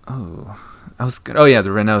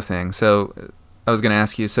Renault thing. So I was going to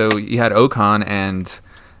ask you, so you had Ocon and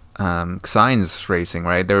Sainz racing,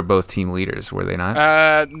 right? They were both team leaders, were they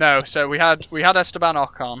not? No. So we had Esteban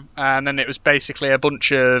Ocon, and then it was basically a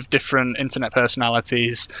bunch of different internet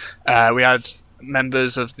personalities. We had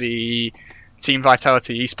members of the Team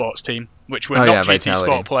Vitality esports team, which were not GT Vitality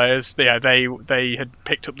Sport players. They had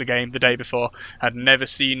picked up the game the day before, had never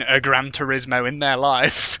seen a Gran Turismo in their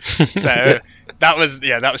life. So that was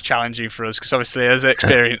challenging for us because obviously as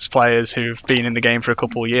experienced players who've been in the game for a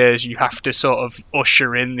couple of years, you have to sort of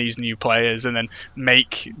usher in these new players and then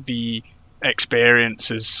make the experience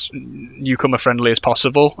as newcomer friendly as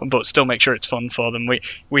possible, but still make sure it's fun for them. We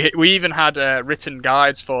even had written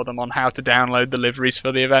guides for them on how to download the liveries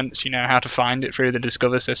for the events, how to find it through the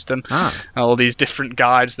Discover system. All these different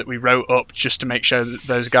guides that we wrote up just to make sure that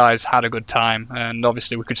those guys had a good time, and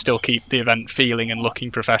obviously we could still keep the event feeling and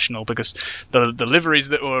looking professional, because the liveries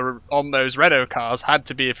that were on those Renault cars had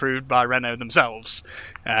to be approved by Renault themselves.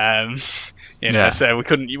 So we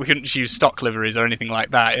couldn't use stock liveries or anything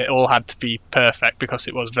like that. It all had to be perfect, because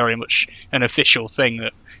it was very much an official thing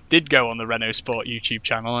that did go on the Renault Sport YouTube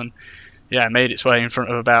channel, and made its way in front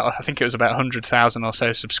of about 100,000 or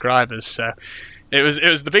so subscribers. So it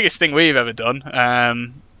was the biggest thing we've ever done.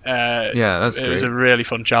 That's great. It was a really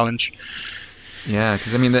fun challenge. Yeah,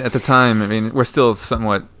 because at the time, we're still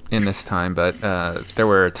somewhat in this time, but there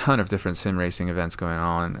were a ton of different sim racing events going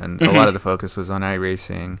on, and a lot of the focus was on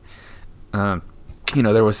iRacing.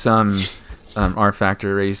 There was some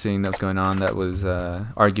R-Factor racing that was going on that was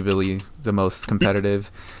arguably the most competitive,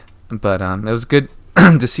 but it was good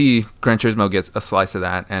to see Gran Turismo get a slice of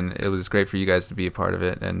that, and it was great for you guys to be a part of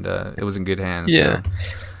it, and it was in good hands. Yeah.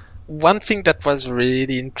 So. One thing that was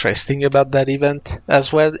really interesting about that event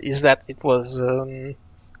as well is that it was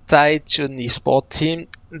tied to an esport team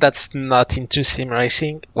that's not into sim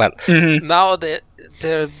racing. Well, now they're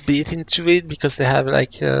a bit into it, because they have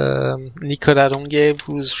Nicolas Longuet,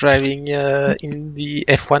 who's driving in the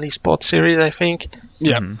F1 Esports series, I think.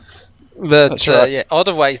 Yeah. But right.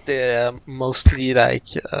 Otherwise they're mostly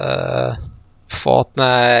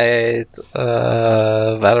Fortnite,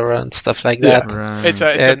 Valorant, stuff like that. Right. It's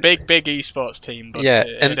a big esports team, but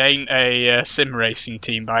it ain't a sim racing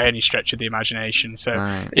team by any stretch of the imagination. So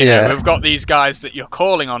we've got these guys that you're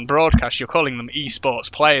calling on broadcast, you're calling them esports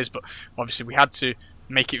players, but obviously we had to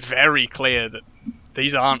make it very clear that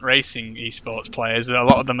these aren't racing esports players. A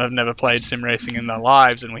lot of them have never played sim racing in their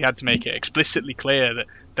lives, and we had to make it explicitly clear that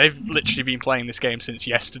they've literally been playing this game since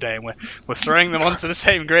yesterday, and we're throwing them onto the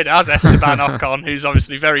same grid as Esteban Ocon, who's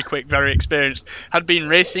obviously very quick, very experienced, had been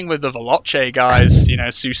racing with the Veloce guys,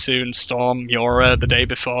 Susu and Storm, Miura the day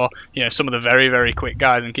before, some of the very, very quick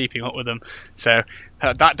guys, and keeping up with them. So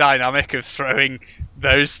that dynamic of throwing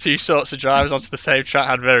those two sorts of drivers onto the same track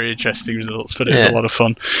had very interesting results, but it was a lot of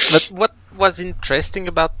fun. But what was interesting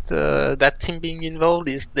about that team being involved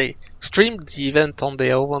is they streamed the event on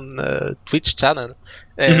their own Twitch channel,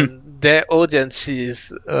 and their audience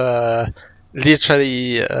is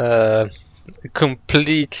literally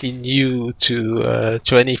completely new to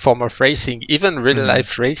any form of racing, even real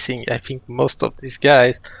life racing. I think most of these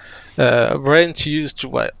guys weren't used to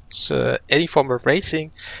watch any form of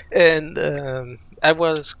racing, and I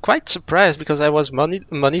was quite surprised, because I was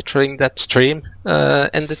monitoring that stream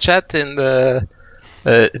and the chat, and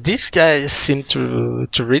these guys seem to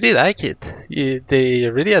really like it. They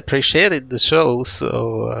really appreciated the show.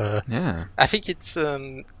 So I think it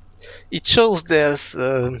shows there's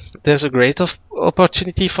a great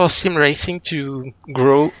opportunity for sim racing to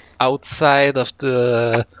grow outside of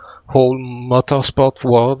the whole motorsport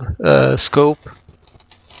world scope,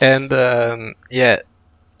 and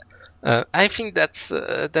I think that's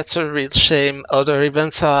a real shame. Other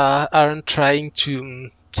events aren't trying to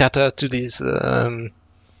cater to these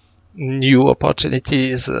new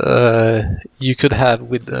opportunities you could have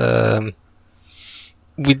with the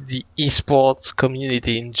esports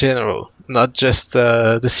community in general, not just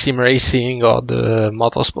the sim racing or the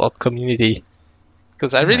motorsport community.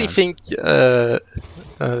 Because I really think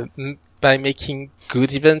by making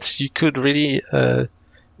good events, you could really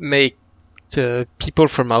make people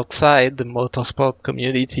from outside the motorsport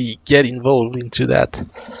community get involved into that.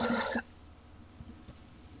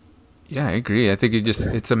 Yeah, I agree. I think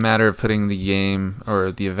it's a matter of putting the game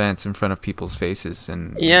or the events in front of people's faces,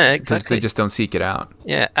 and exactly. They just don't seek it out.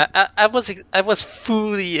 Yeah, I was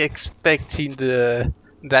fully expecting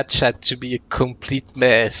that chat to be a complete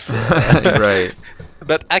mess. Right.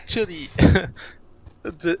 But actually,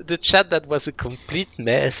 the chat that was a complete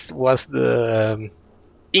mess was the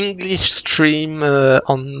English stream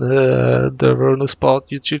on the Renault Sport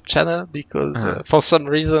YouTube channel, because for some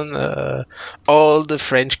reason all the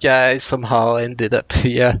French guys somehow ended up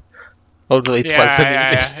here, although it was an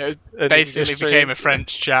English. It basically became a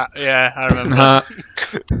French chat. Yeah, I remember.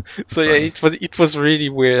 So it was really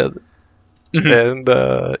weird. And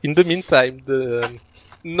in the meantime, the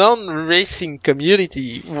non-racing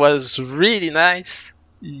community was really nice.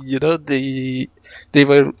 They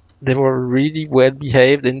were really well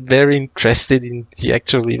behaved and very interested in the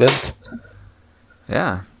actual event.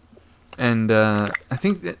 Yeah, and I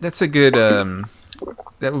think that's a good.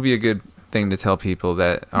 That would be a good thing to tell people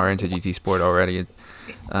that are into GT Sport already.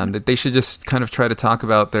 that they should just kind of try to talk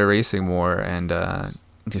about their racing more and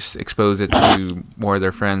just expose it to more of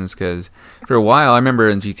their friends. Because for a while, I remember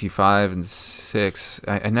in GT5 and 6,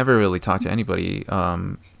 I never really talked to anybody.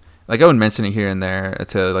 Like I would mention it here and there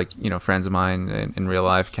to like, you know, friends of mine in real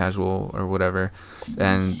life, casual or whatever,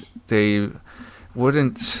 and they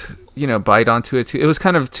wouldn't, you know, bite onto it too. It was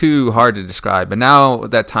kind of too hard to describe. But now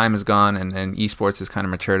that time is gone and esports has kind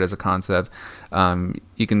of matured as a concept,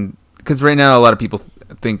 you can, because right now a lot of people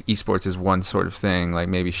think esports is one sort of thing, like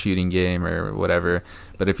maybe shooting game or whatever.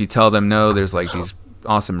 But if you tell them no, there's like these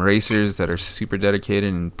awesome racers that are super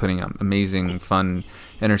dedicated and putting up amazing, fun,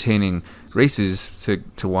 entertaining races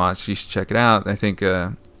to watch, you should check it out. I think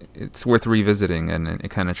it's worth revisiting and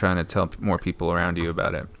kind of trying to tell more people around you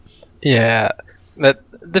about it. Yeah, but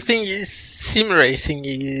the thing is, sim racing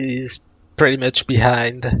is pretty much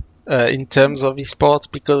behind in terms of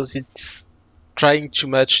esports because it's trying too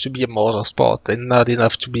much to be a motorsport and not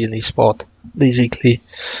enough to be an esport, basically.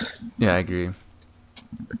 Yeah, I agree.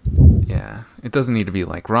 Yeah, it doesn't need to be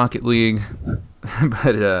like Rocket League,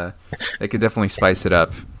 but they could definitely spice it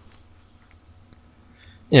up.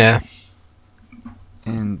 Yeah.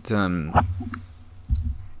 And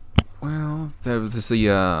well, that was the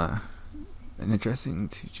an interesting.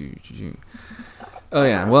 Oh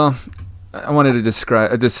yeah, well, I wanted to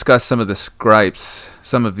discuss some of the gripes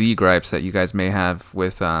that you guys may have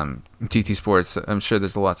with GT Sports. I'm sure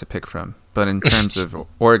there's a lot to pick from, but in terms of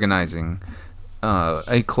organizing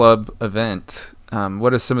a club event,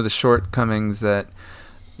 what are some of the shortcomings that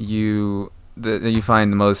you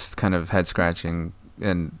find the most kind of head scratching,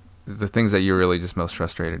 and the things that you're really just most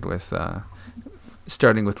frustrated with?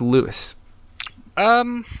 Starting with Lewis.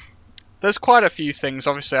 There's quite a few things.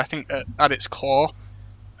 Obviously, I think at its core,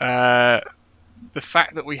 the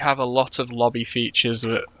fact that we have a lot of lobby features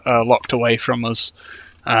that are locked away from us,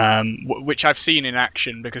 which I've seen in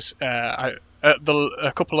action because at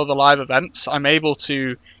a couple of the live events, I'm able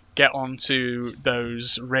to get onto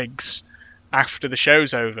those rigs after the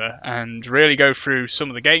show's over and really go through some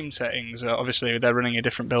of the game settings. Obviously, they're running a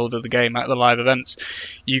different build of the game at the live events.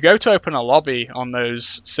 You go to open a lobby on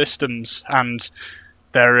those systems and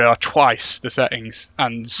there are twice the settings,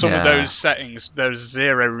 and some of those settings, there's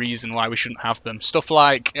zero reason why we shouldn't have them. Stuff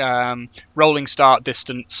like rolling start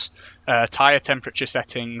distance, tyre temperature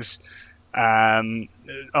settings,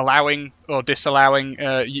 allowing or disallowing,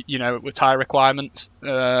 with tyre requirement.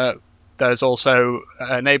 There's also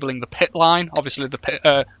enabling the pit line. Obviously, not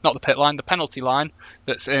the pit line, the penalty line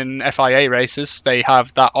that's in FIA races. They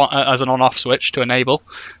have that as an on-off switch to enable.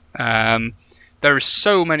 There are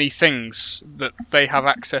so many things that they have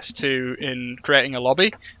access to in creating a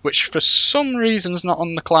lobby, which for some reason is not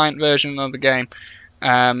on the client version of the game.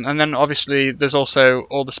 And then obviously there's also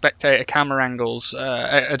all the spectator camera angles,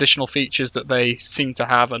 additional features that they seem to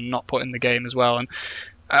have and not put in the game as well. And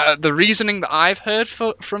the reasoning that I've heard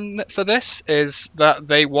for this is that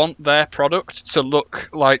they want their product to look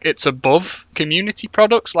like it's above community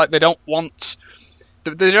products. Like they don't want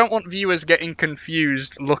viewers getting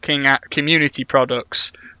confused looking at community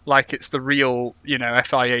products like it's the real,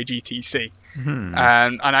 FIA GTC.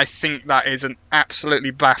 And I think that is an absolutely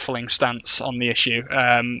baffling stance on the issue.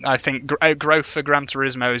 I think growth for Gran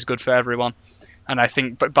Turismo is good for everyone. And I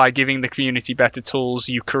think by giving the community better tools,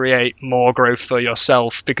 you create more growth for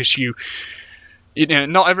yourself because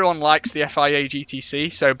not everyone likes the FIA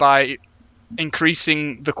GTC. So by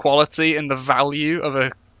increasing the quality and the value of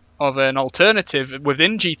an alternative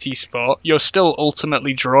within GT Sport, you're still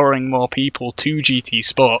ultimately drawing more people to GT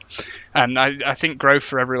Sport. And I think growth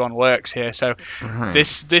for everyone works here. So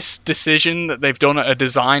this decision that they've done at a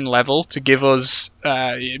design level to give us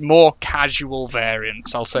more casual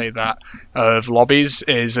variants, I'll say that, of lobbies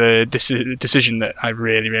is a decision that I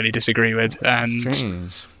really, really disagree with. And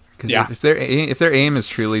strange. Because if their aim is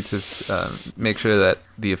truly to make sure that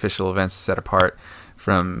the official events are set apart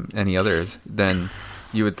from any others, then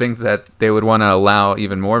you would think that they would want to allow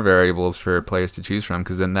even more variables for players to choose from,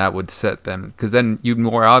 because then that would set them. Because then you'd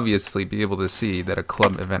more obviously be able to see that a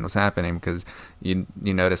club event was happening, because you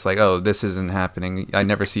notice like, oh, this isn't happening. I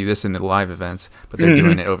never see this in the live events, but they're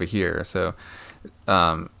doing it over here. So,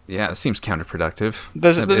 it seems counterproductive.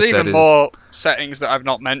 There's even more settings that I've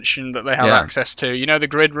not mentioned that they have access to. The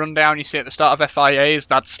grid rundown you see at the start of FIAs,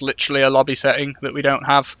 that's literally a lobby setting that we don't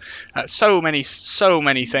have. So many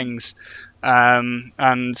things. I've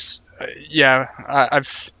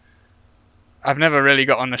never really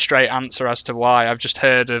gotten a straight answer as to why. I've just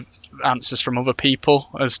heard of answers from other people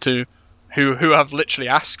as to who have literally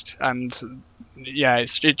asked, and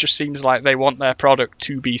it just seems like they want their product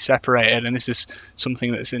to be separated, and this is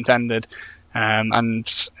something that's intended. And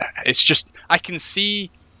it's just I can see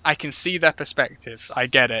their perspective. I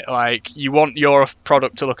get it. Like, you want your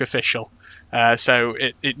product to look official, so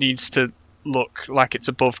it needs to look like it's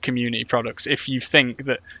above community products. If you think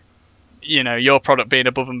that, you know, your product being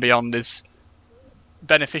above and beyond is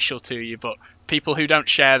beneficial to you, but people who don't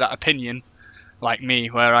share that opinion, like me,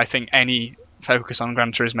 where I think any focus on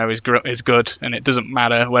Gran Turismo is good, and it doesn't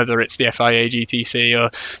matter whether it's the FIA GTC or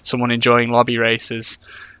someone enjoying lobby races.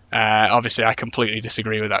 Obviously, I completely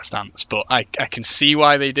disagree with that stance, but I can see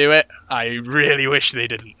why they do it. I really wish they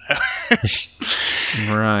didn't.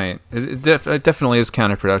 Right. It definitely is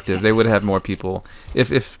counterproductive. They would have more people.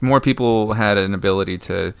 If more people had an ability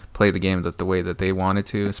to play the game the way that they wanted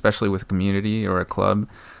to, especially with a community or a club,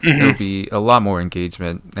 there would be a lot more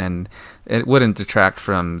engagement, and it wouldn't detract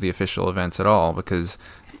from the official events at all, because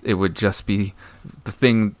it would just be the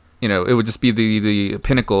thing, you know, it would just be the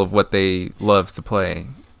pinnacle of what they love to play.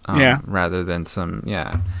 Rather than some,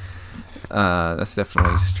 that's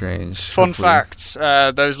definitely strange. Fun fact: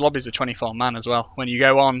 those lobbies are 24-man as well. When you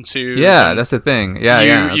go on to that's the thing.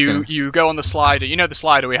 You go on the slider. You know the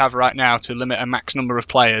slider we have right now to limit a max number of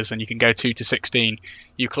players, and you can go 2 to 16.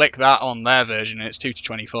 You click that on their version, and it's 2 to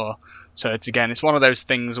 24. So it's one of those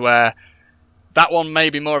things where that one may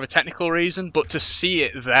be more of a technical reason, but to see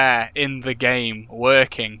it there in the game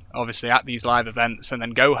working, obviously at these live events, and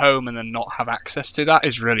then go home and then not have access to that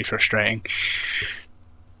is really frustrating.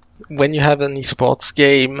 When you have an esports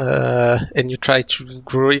game and you try to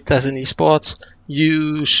grow it as an esports,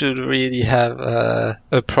 you should really have a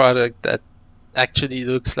product that actually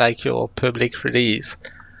looks like your public release.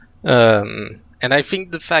 And I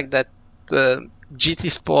think the fact that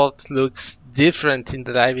GT Sport looks different in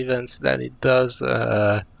the live events than it does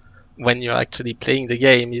when you're actually playing the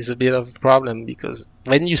game is a bit of a problem, because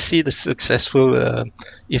when you see the successful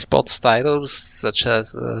esports titles such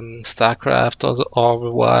as StarCraft or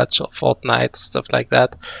Overwatch or Fortnite, stuff like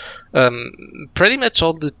that, pretty much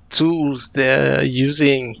all the tools they're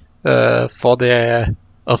using for their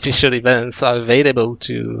official events are available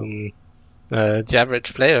to the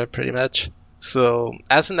average player, pretty much. So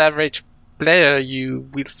as an average player, you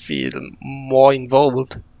will feel more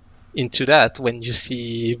involved into that when you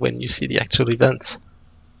see the actual events.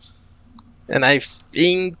 And I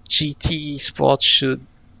think GT Sports should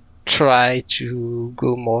try to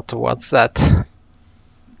go more towards that.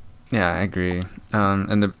 Yeah, I agree.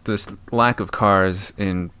 And this lack of cars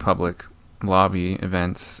in public lobby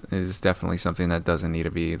events is definitely something that doesn't need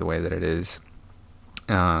to be the way that it is.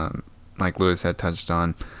 Like Lewis had touched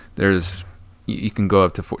on, you can go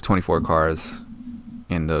up to 24 cars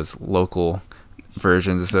in those local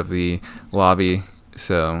versions of the lobby.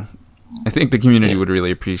 So I think the community would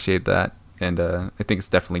really appreciate that, and I think it's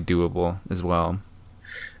definitely doable as well.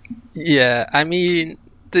 Yeah, I mean,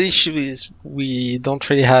 the issue is we don't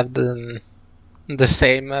really have the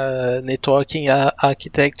same networking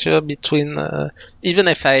architecture between even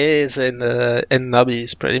FIAs and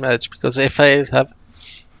lobbies, pretty much, because FIAs have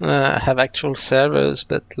actual servers,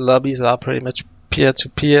 but lobbies are pretty much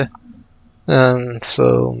peer-to-peer.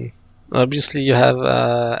 So obviously you have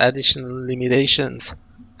additional limitations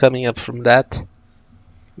coming up from that.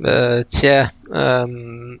 But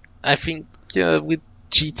I think with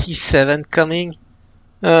GT7 coming,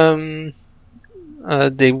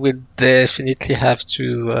 they will definitely have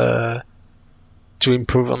to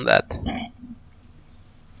improve on that.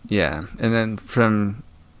 Yeah, and then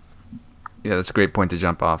that's a great point to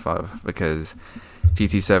jump off of, because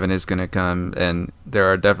GT7 is going to come, and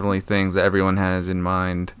there are definitely things that everyone has in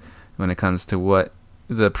mind when it comes to what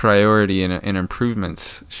the priority and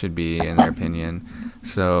improvements should be, in their opinion.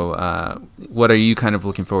 So what are you kind of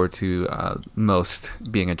looking forward to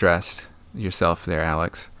most being addressed yourself there,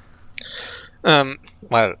 Alex? Well,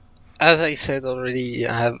 as I said already,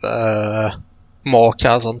 I have more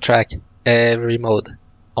cars on track, every mode,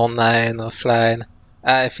 online, offline.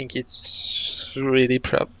 I think it's really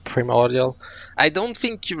primordial. I don't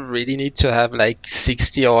think you really need to have like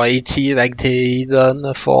 60 or 80 like they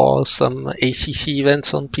done for some ACC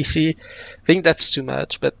events on PC. I think that's too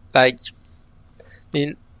much, but like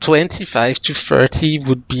 25 to 30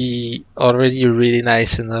 would be already really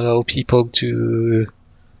nice and allow people to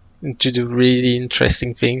do really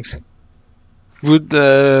interesting things. Would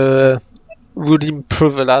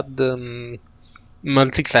improve a lot the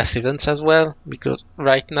multi-class events as well, because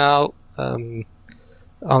right now on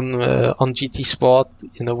GT Sport,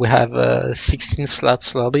 we have 16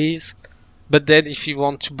 slots lobbies, but then if you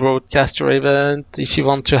want to broadcast your event, if you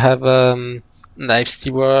want to have live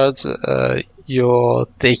stewards, you're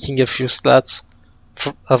taking a few slots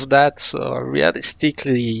of that. So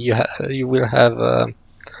realistically, you will have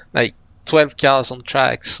like 12 cars on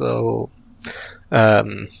track. So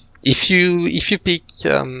if you pick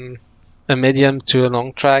a medium to a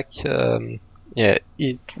long track, it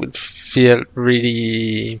would feel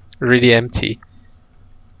really really empty.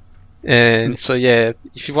 And so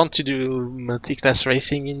if you want to do multi-class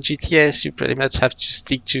racing in GTS, you pretty much have to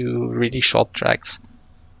stick to really short tracks.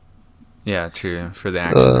 Yeah, true. For the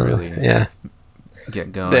action to really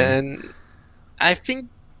get going. Then I think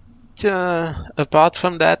apart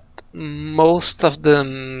from that, most of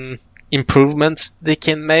the improvements they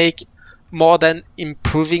can make, more than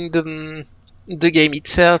improving the game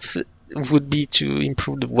itself, would be to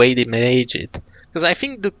improve the way they manage it. Because I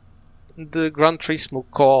think the Gran Turismo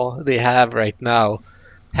core they have right now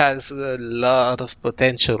has a lot of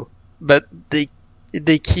potential, but they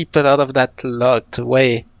keep a lot of that locked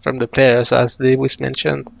away from the players, as Lewis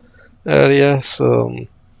mentioned earlier. So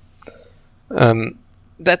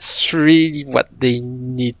that's really what they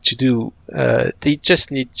need to do. They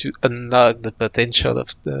just need to unlock the potential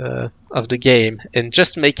of the game and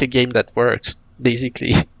just make a game that works,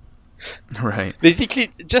 basically. Right. Basically,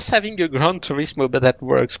 just having a Gran Turismo but that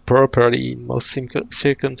works properly in most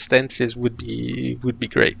circumstances would be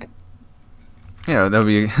great. Yeah, that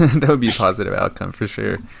would be a positive outcome for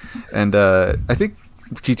sure. And I think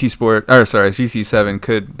GT7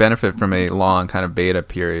 could benefit from a long kind of beta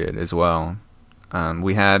period as well.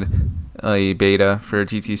 We had a beta for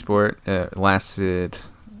GT Sport. It lasted,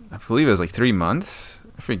 I believe it was like 3 months.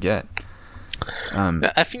 I forget.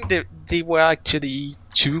 I think they were actually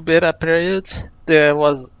 2 beta periods. There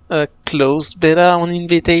was a closed beta on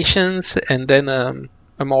invitations, and then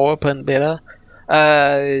a more open beta.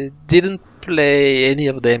 I didn't play any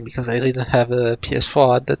of them because I didn't have a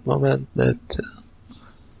PS4 at that moment. But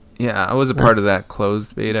yeah, I was a part of that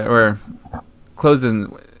closed beta, or closed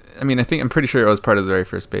in. I mean, I'm pretty sure it was part of the very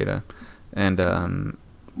first beta, and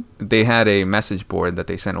they had a message board that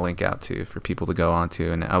they sent a link out to for people to go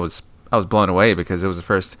onto, and I was blown away because it was the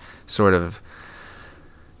first sort of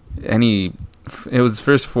it was the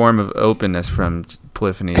first form of openness from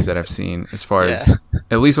Polyphony that I've seen, as far as,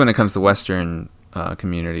 at least when it comes to Western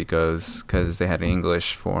community goes, because they had an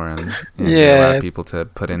English forum and they allowed people to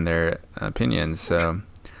put in their opinions. So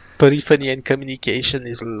Polyphony and communication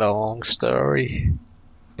is a long story.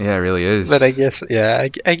 Yeah, it really is. But I guess, I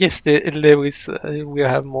guess Lewis will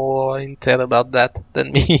have more intel about that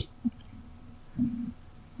than me.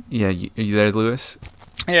 Yeah, are you there, Lewis?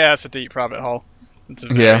 Yeah, it's a deep rabbit hole. It's a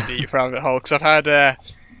very deep rabbit hole, because I've had,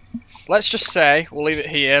 let's just say, we'll leave it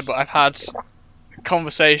here, but I've had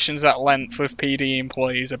conversations at length with PD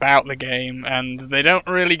employees about the game, and they don't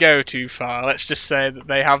really go too far. Let's just say that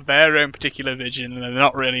they have their own particular vision, and they're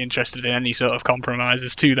not really interested in any sort of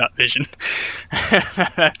compromises to that vision.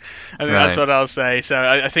 I think that's what I'll say. So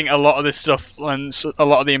I think a lot of this stuff, and a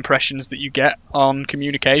lot of the impressions that you get on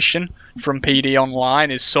communication from PD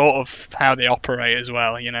Online is sort of how they operate as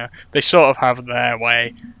well. You know, they sort of have their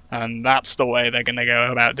way, and that's the way they're going to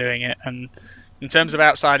go about doing it. And in terms of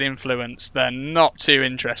outside influence, they're not too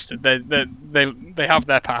interested. They have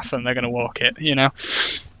their path and they're going to walk it, you know?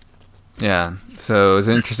 Yeah, so it was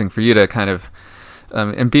interesting for you to kind of,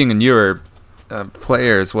 and being a newer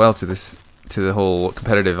player as well to the whole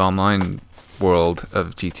competitive online world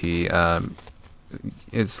of GT,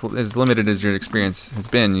 as limited as your experience has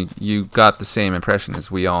been, you got the same impression as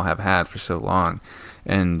we all have had for so long.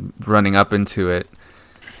 And running into it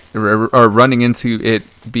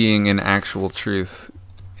being an actual truth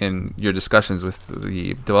in your discussions with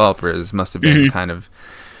the developers must have been kind of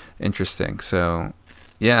interesting. So,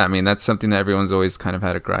 yeah, I mean, that's something that everyone's always kind of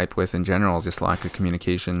had a gripe with in general, just lack of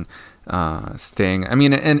communication, staying. I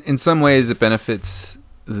mean, and in some ways it benefits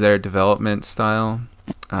their development style,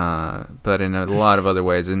 but in a lot of other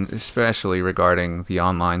ways, and especially regarding the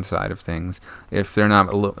online side of things, if they're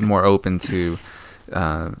not a little more open to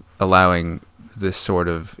allowing this sort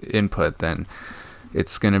of input, then they're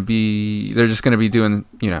just going to be doing,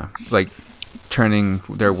 like turning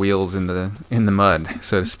their wheels in the mud,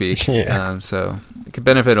 so to speak. So it could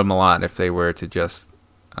benefit them a lot if they were to just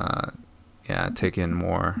take in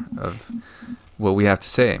more of what we have to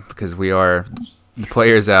say, because we are the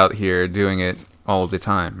players out here doing it all the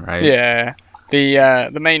time, right? Yeah.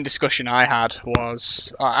 The main discussion I had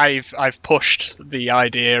was I've pushed the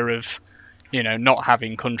idea of not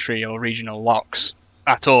having country or regional locks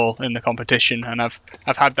at all in the competition, and I've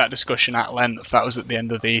had that discussion at length. That was at the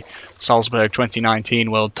end of the Salzburg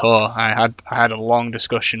 2019 World Tour. I had a long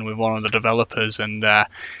discussion with one of the developers, and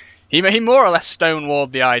he more or less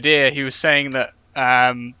stonewalled the idea. He was saying that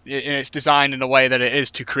it's designed in a way that it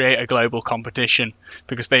is to create a global competition,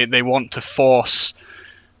 because they want to force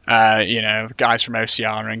guys from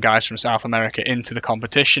Oceania and guys from South America into the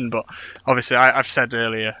competition. But obviously, I've said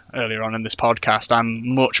earlier on in this podcast,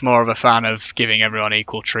 I'm much more of a fan of giving everyone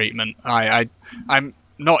equal treatment. I'm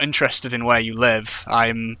not interested in where you live.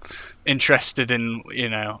 I'm interested in,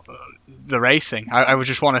 the racing. I would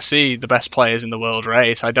just want to see the best players in the world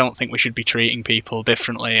race. I don't think we should be treating people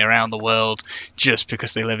differently around the world just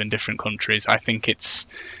because they live in different countries. I think it's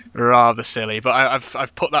rather silly. But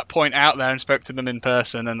I've put that point out there and spoke to them in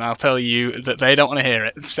person, and I'll tell you that they don't want to hear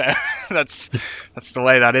it. So that's the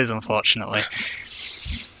way that is, unfortunately.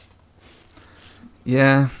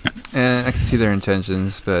 Yeah, and I can see their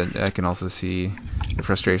intentions, but I can also see the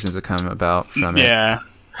frustrations that come about from it. Yeah.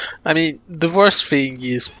 I mean, the worst thing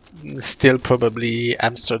is still probably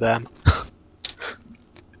Amsterdam.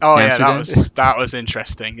 Oh Amsterdam? Yeah, that was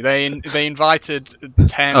interesting. They invited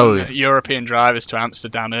 10 European drivers to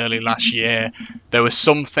Amsterdam early last year. There were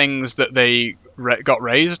some things that they got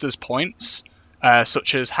raised as points,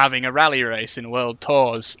 such as having a rally race in World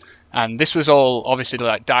Tours. And this was all obviously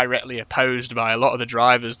directly opposed by a lot of the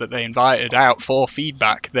drivers that they invited out for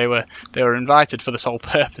feedback. They were invited for the sole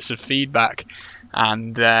purpose of feedback.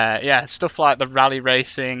 And stuff like the rally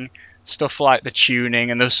racing, stuff like the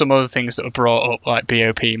tuning, and there's some other things that were brought up, like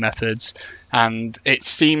BOP methods. And it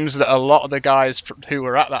seems that a lot of the guys who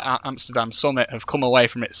were at that Amsterdam summit have come away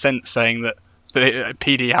from it since saying that the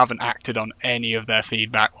PD haven't acted on any of their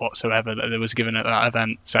feedback whatsoever that was given at that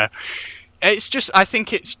event. So I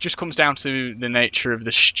think it just comes down to the nature of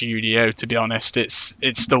the studio, to be honest. It's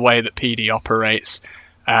the way that PD operates.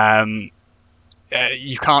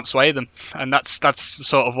 You can't sway them, and that's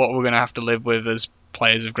sort of what we're going to have to live with as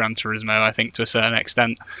players of Gran Turismo, I think, to a certain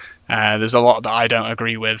extent. There's a lot that I don't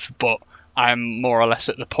agree with, but I'm more or less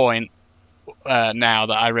at the point now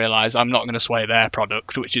that I realise I'm not going to sway their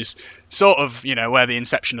product, which is sort of, where the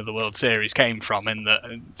inception of the World Series came from, in that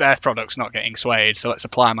their product's not getting swayed, so let's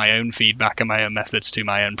apply my own feedback and my own methods to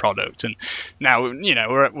my own product. And now,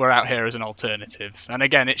 we're out here as an alternative. And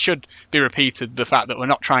again, it should be repeated, the fact that we're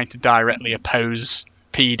not trying to directly oppose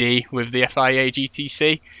PD with the FIA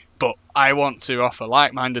GTC, but I want to offer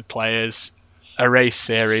like-minded players a race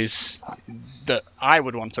series that I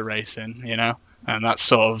would want to race in, and that's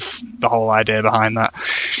sort of the whole idea behind that.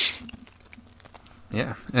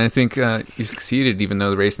 Yeah, and I think you've succeeded, even though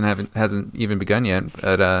the racing hasn't even begun yet.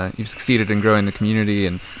 But you've succeeded in growing the community,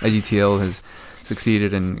 and IGTL has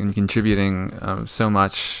succeeded in contributing so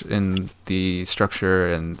much in the structure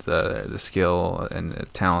and the skill and the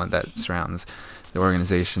talent that surrounds the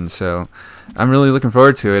organization. So I'm really looking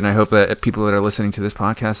forward to it, and I hope that people that are listening to this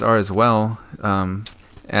podcast are as well.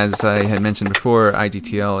 As I had mentioned before,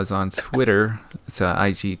 IGTL is on Twitter. It's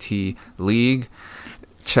IGT League.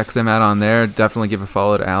 Check them out on there. Definitely give a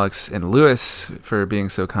follow to Alex and Lewis for being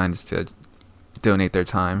so kind to donate their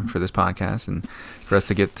time for this podcast and for us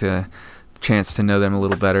to get the chance to know them a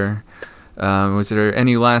little better. Was there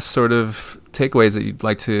any last sort of takeaways that you'd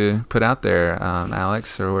like to put out there,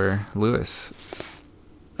 Alex or Lewis?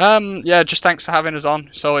 Just thanks for having us on.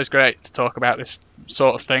 It's always great to talk about this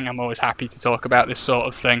sort of thing. I'm always happy to talk about this sort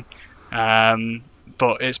of thing.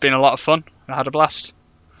 But it's been a lot of fun. I had a blast.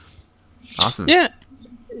 Awesome. Yeah.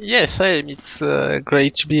 Yes, it's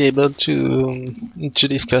great to be able to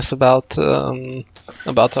discuss about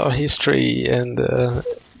our history and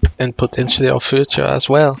potentially our future as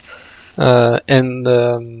well. And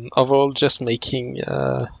overall, just making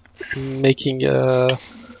our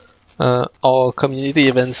community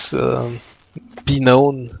events be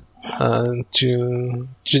known to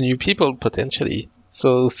new people potentially.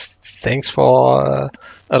 So thanks for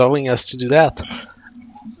allowing us to do that.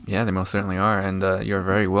 Yeah, they most certainly are, and you're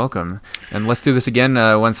very welcome. And let's do this again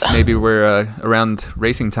once maybe we're around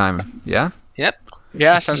racing time. Yeah? Yep.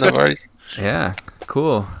 Yeah, sounds good. Worries. Yeah,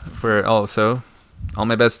 cool. All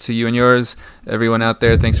my best to you and yours. Everyone out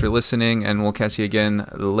there, thanks for listening, and we'll catch you again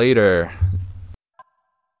later.